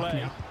running him up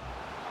now.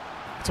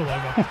 It's all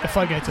over. The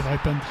floodgates have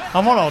opened.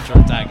 I'm on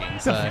ultra attacking,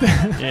 so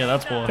Yeah,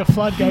 that's why. The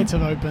floodgates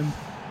have opened.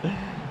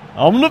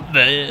 I'm the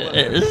best.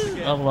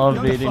 I love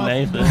You're the beating flood-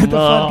 Nathan. the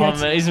Oh,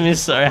 floodgates. it makes me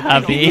so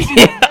happy.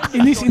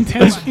 In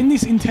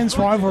this intense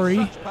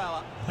rivalry,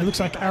 it looks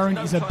like Aaron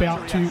is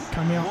about to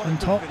come out on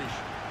top.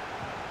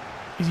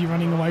 Is he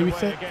running away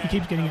with it? He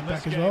keeps getting it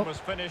back as well. Was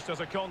finished as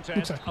a contest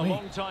Looks like a me.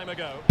 long time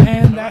ago.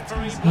 And that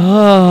is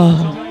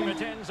Time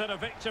it ends in a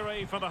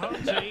victory for the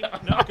home team.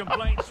 No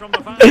complaints from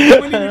the fans.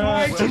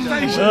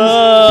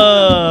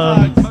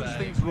 Most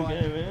things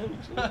right.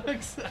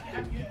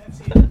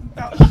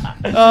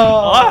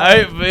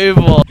 I hate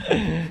people.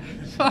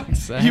 fuck's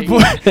sake. you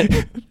boys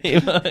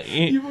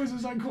it were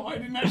so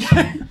quiet in that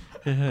game.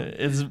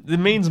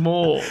 means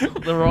more.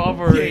 The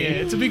rivalry. Yeah,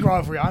 it's a big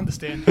rivalry. I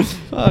understand.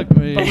 Fuck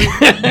me.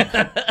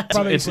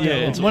 Brothers,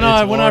 it's when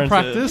I warranted.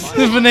 practice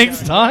for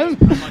next time,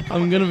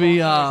 I'm gonna be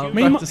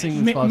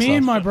practicing with me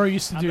and stuff. my bro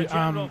used to do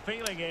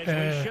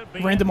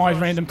randomized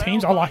random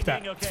teams. I like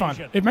that. It's fun.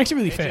 It makes it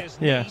really fair.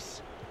 Yeah.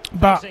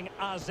 But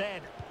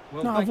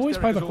Well, no, I've thanks, always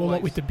Derek, played as like a lot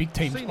always. with the big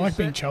teams. I like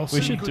being Chelsea.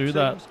 We should do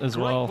that as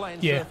well.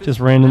 Yeah. Just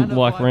randomized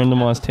But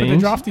the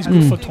teams. draft is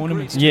good for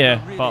tournaments.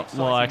 Yeah, but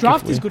like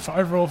Draft if is we- good for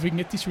overall. If we can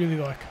get this really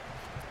like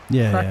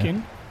Yeah.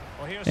 cracking.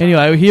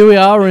 Anyway, here we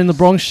are. We're in the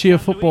Bronx Cheer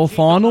Football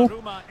Final.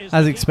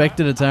 As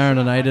expected, it's Aaron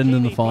and Aiden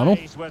in the final.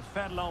 This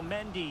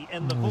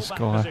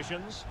guy.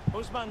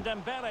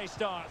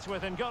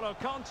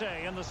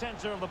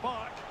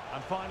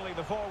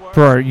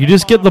 Bro, you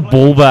just get the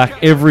ball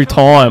back every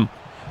time.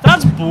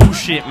 That's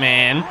bullshit,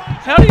 man.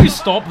 How do you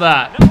stop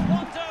that?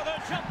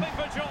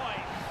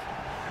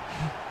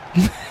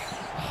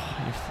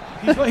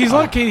 He's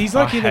lucky. He's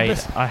lucky the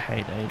best. I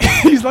hate it.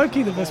 He's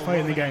lucky the best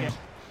player in the game.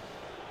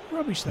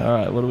 Rubbish though. All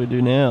right, what do we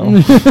do now?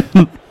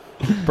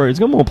 Bro, he's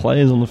got more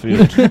players on the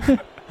field.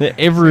 They're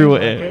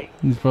everywhere.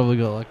 He's probably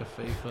got like a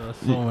FIFA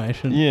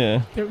formation.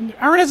 Yeah.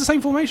 Aaron has the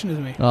same formation as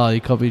me. Oh, he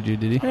copied you,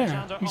 did he?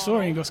 Yeah, you saw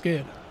it and got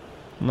scared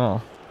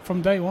No.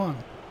 from day one.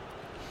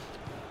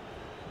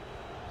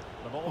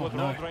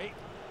 No.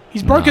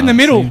 He's broken the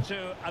middle.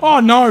 Oh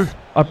no!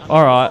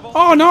 All right.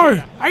 Oh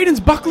no! Aiden's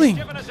buckling.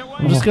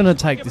 I'm just going to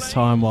take this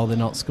time while they're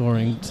not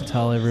scoring to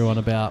tell everyone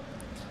about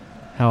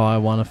how I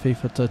won a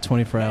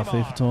 24-hour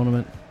FIFA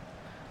tournament.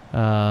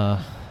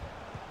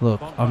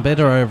 Look, I'm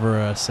better over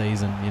a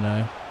season, you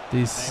know.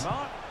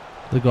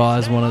 The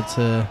guys wanted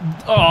to...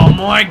 Oh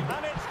my.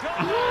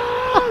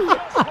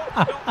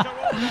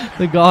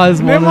 The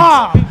guys wanted...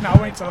 Neymar.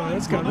 No, wait. So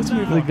let's go. Let's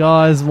move The on.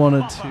 guys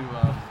wanted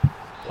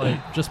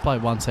to play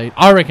one seed.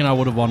 I reckon I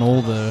would have won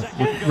all the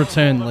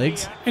return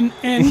legs. And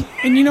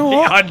you know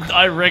what?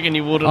 I reckon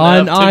he wouldn't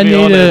have, to I be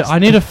need honest. I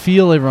need to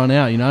feel everyone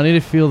out. You know, I need to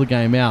feel the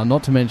game out.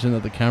 Not to mention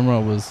that the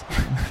camera was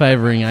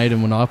favouring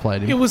Aiden when I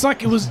played It him. was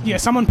yeah.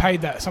 Someone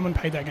paid that. Someone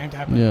paid that game to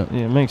happen. Yeah.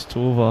 Yeah, it makes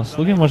two of us.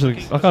 Look how much...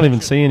 I can't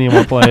even see any of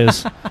my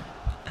players.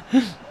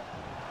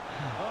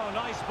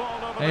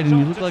 Aiden,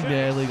 you look like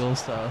the A-League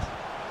All-Stars.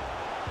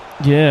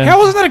 Yeah. How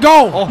wasn't that a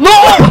goal? Oh.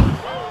 No!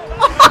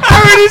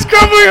 Aaron is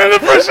crumbling under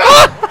pressure.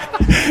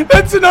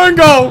 That's an own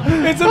goal.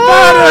 It's a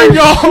bad own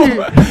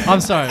goal. I'm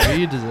sorry, but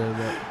you deserve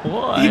it.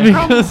 Why?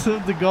 Because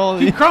of the goal.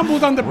 He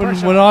crumbled under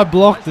pressure. When I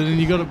blocked it and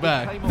you got it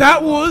back.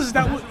 That was.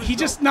 He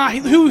just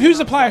who's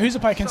the player? Who's the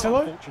player?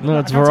 Cancelo? No,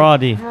 it's I can't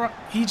Verratti.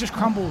 see. He just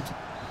crumbled.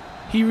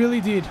 He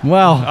really did.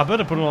 Wow. I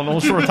better put it on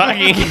ultra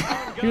attacking.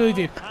 He really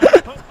did.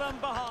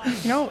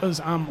 You know, it was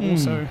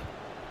also.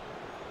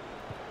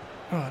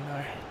 Oh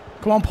no!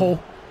 Come on,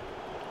 Paul.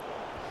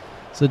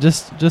 So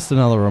just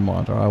another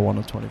reminder, I won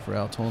a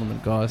 24-hour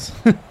tournament, guys.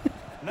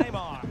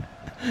 Neymar.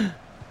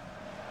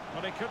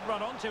 Well, he could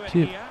run onto it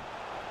Chip. here.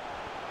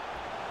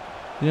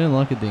 You don't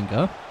like a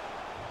dinker?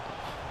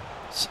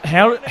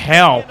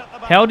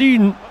 How do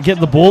you get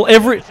the ball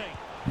every...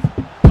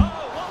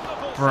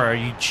 Bro,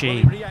 you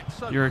cheat.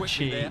 You're a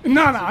cheat.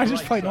 No, I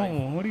just play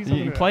normal. What are you talking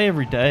You about? play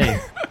every day.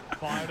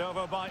 Fired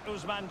over by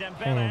Ousmane Dembele.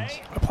 Hands.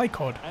 I play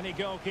COD. Any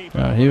goalkeeper.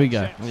 Alright, here we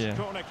go. Yeah.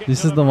 Corner kick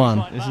This to is the one.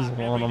 right This is back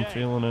one, I'm every day.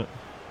 feeling it.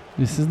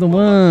 This is the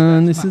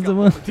one. This is the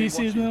one. This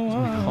is the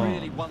one.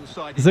 Really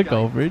one-sided Is it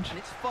game, Goldbridge? and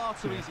it's far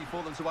too easy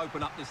for them to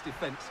open up this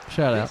defence.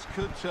 Shout out. This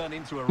could turn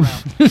into a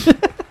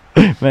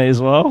round. May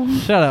as well.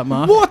 Shout out,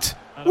 Mark. What?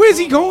 Where's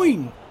he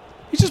going?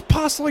 He just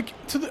passed like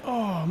to the.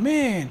 Oh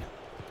man!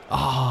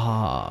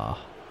 Ah.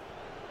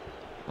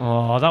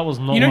 Oh, that was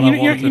not You know, what you I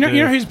know, wanted you know, to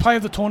you know do. who's player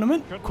of the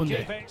tournament? Couldn't Kunde.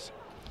 keep it.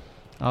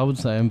 I would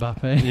say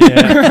Mbappe.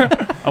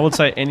 Yeah. I would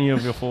say any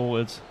of your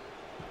forwards.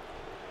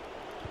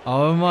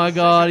 Oh my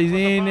god, he's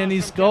in and he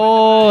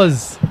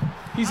scores.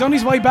 He's on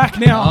his way back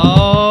now.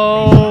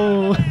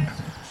 Oh.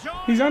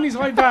 He's on his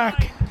way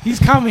back. He's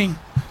coming.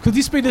 Could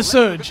this be the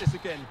surge?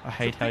 I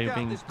hate how you're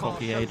being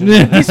cocky, Aiden.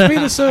 Could this be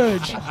the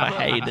surge I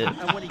hate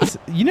it.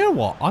 You know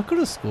what? I could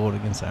have scored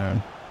against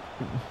Aaron.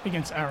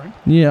 against Aaron?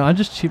 Yeah, I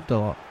just chipped a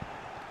lot.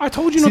 I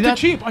told you See not that-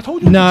 to chip. I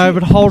told you No, not to but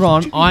chip. hold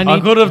on. Chipping- I I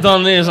need. could have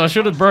done this. I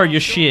should have, bro. You're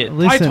shit.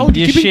 Listen, I told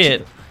you You're chipping,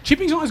 shit.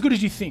 chipping's not as good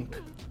as you think.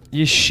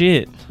 You're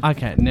shit.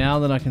 Okay, now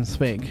that I can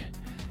speak,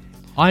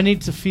 I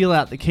need to feel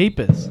out the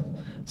keepers.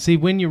 See,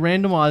 when you're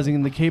randomising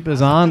and the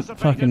keepers aren't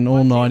fucking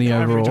all 90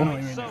 overall,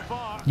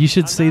 you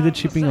should see the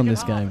chipping on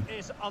this game.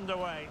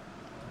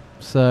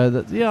 So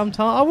that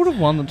I would have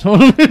won the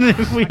tournament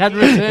if we had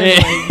return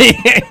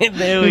legs.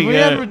 There If we we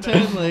had go.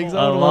 return legs,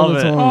 I I would have love won the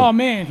it. tournament. Oh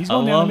man, he's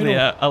gone down the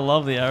middle. I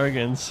love the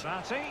arrogance.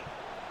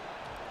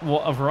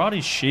 What a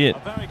variety shit. A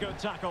very good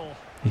tackle.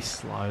 He's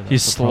slow. That's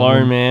He's the slow,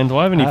 problem. man. Do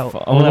I have any? I'm All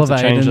gonna of have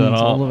to change that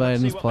All of up.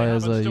 Aiden's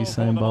players are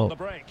Usain Bolt.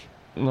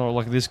 No,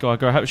 like this guy.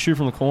 Go shoot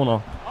from the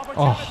corner.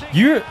 Oh,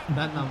 You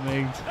that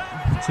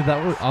nutmegged. See,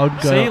 that would I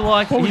would go. see,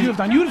 like What would you you- have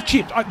done? You would have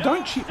chipped.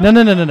 Don't chip. No.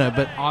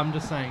 But I'm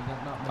just saying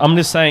that nutmeg. I'm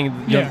just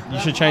saying. Yeah. You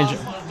should change it.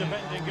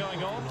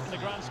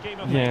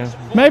 Yeah.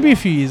 Maybe a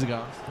few years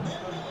ago.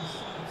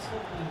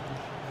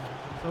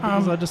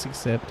 Because I just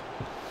accept.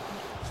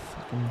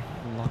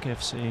 Luck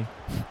FC.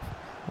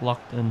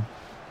 Locked in.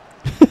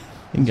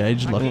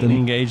 Engaged, locked in.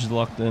 Engaged,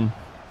 locked in.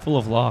 Full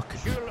of luck.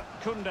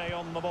 Kunde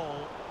on the ball.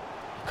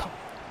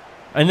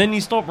 And then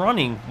you stop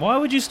running. Why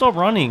would you stop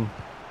running?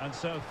 And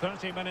so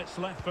 30 minutes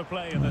left for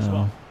play in this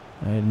Wow. one.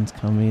 Aiden's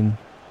come in.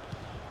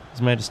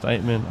 He's made a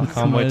statement. I He's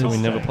can't wait made till a we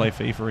never statement.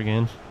 play FIFA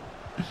again.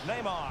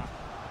 Neymar.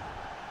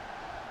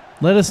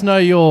 Let us know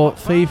your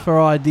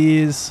FIFA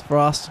ideas for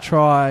us to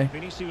try.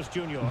 Vinicius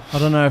Junior. I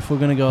don't know if we're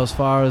going to go as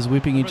far as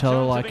whipping each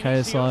other like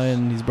KSI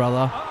and his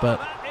brother, but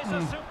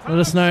let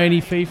us know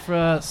any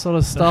FIFA sort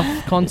of stuff,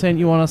 content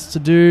you want us to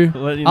do.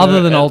 Let you Other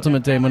know- than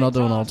Ultimate Team, we're not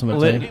doing Ultimate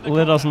Team.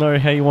 let us know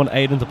how you want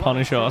Aiden to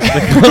punish us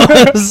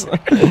because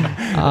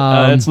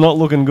it's not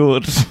looking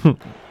good.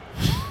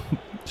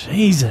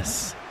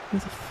 Jesus.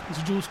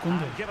 It's Jules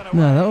Kunde.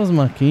 No, that was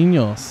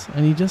Marquinhos,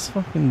 and he just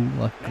fucking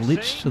like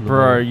glitched to the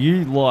Bro, ball.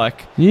 you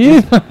like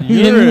You,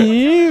 you're-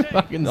 you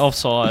fucking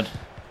offside.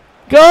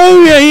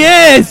 go!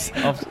 Yes,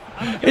 Off-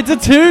 it's a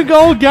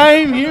 2-goal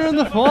game here in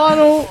the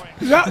final.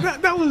 That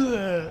was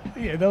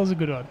that was a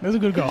good one. That was a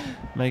good goal.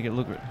 Make it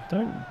look.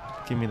 Don't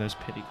give me those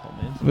petty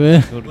comments. We-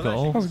 Good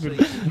goal. That was a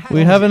good.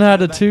 We haven't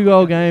had a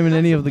 2-goal game in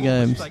any of the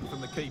games.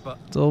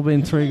 It's all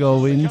been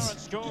 3-goal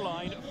wins.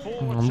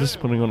 I'm just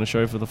putting on a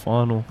show for the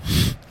final.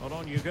 Well,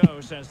 on you go,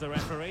 says the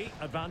referee.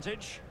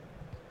 Advantage.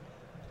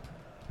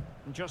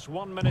 Just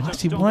 1 minute.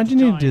 Why do you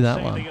need to do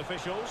that one?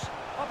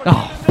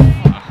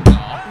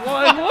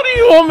 What do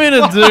you want me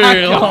to do?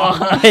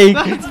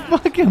 Like, It's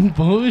fucking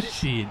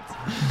bullshit.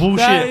 bullshit,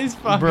 That is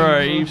fucking bro.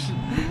 you- bullshit.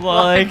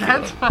 Like,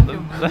 That's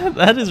fucking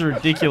that is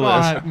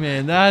ridiculous. Fuck,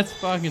 man, that's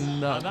fucking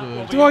not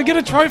good. Do I get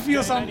a trophy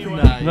or something?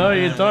 No,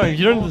 you don't.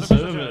 You don't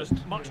deserve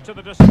it. Much to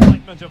the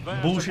disappointment of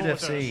their Bullshit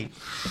supporters.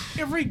 FC.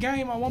 Every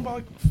game I won by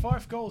like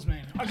 5 goals,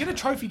 man. I get a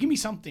trophy. Give me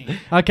something.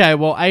 Okay,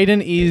 well,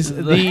 Aiden is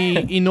the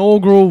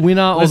inaugural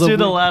winner Let's of do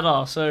the. the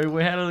ladder. So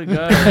how did it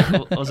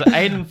go? Was it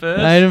Aiden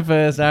first? Aiden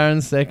first,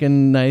 Aaron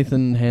second,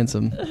 Nathan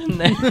handsome.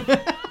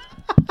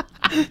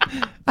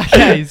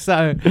 Okay,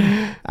 so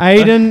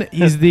Aiden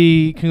is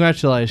the.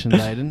 Congratulations,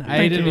 Aiden.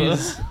 Thank Aiden you.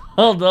 is.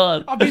 Hold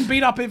on. I've been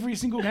beat up every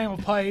single game I've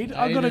played.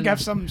 I've got to Aiden. have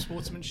some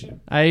sportsmanship.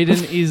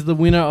 Aiden is the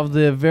winner of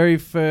the very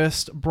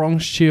first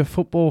Bronx Cheer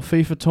Football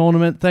FIFA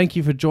tournament. Thank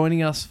you for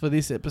joining us for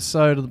this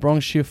episode of the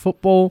Bronx Cheer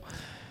Football.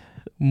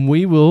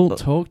 We will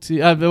talk to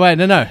you. Wait,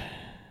 no.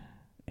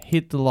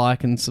 Hit the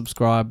like and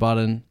subscribe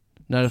button,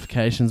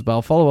 notifications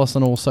bell. Follow us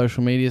on all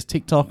social medias,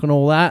 TikTok and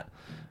all that.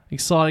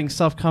 Exciting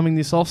stuff coming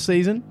this off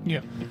season. Yeah.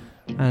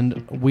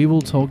 And we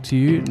will talk to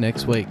you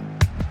next week.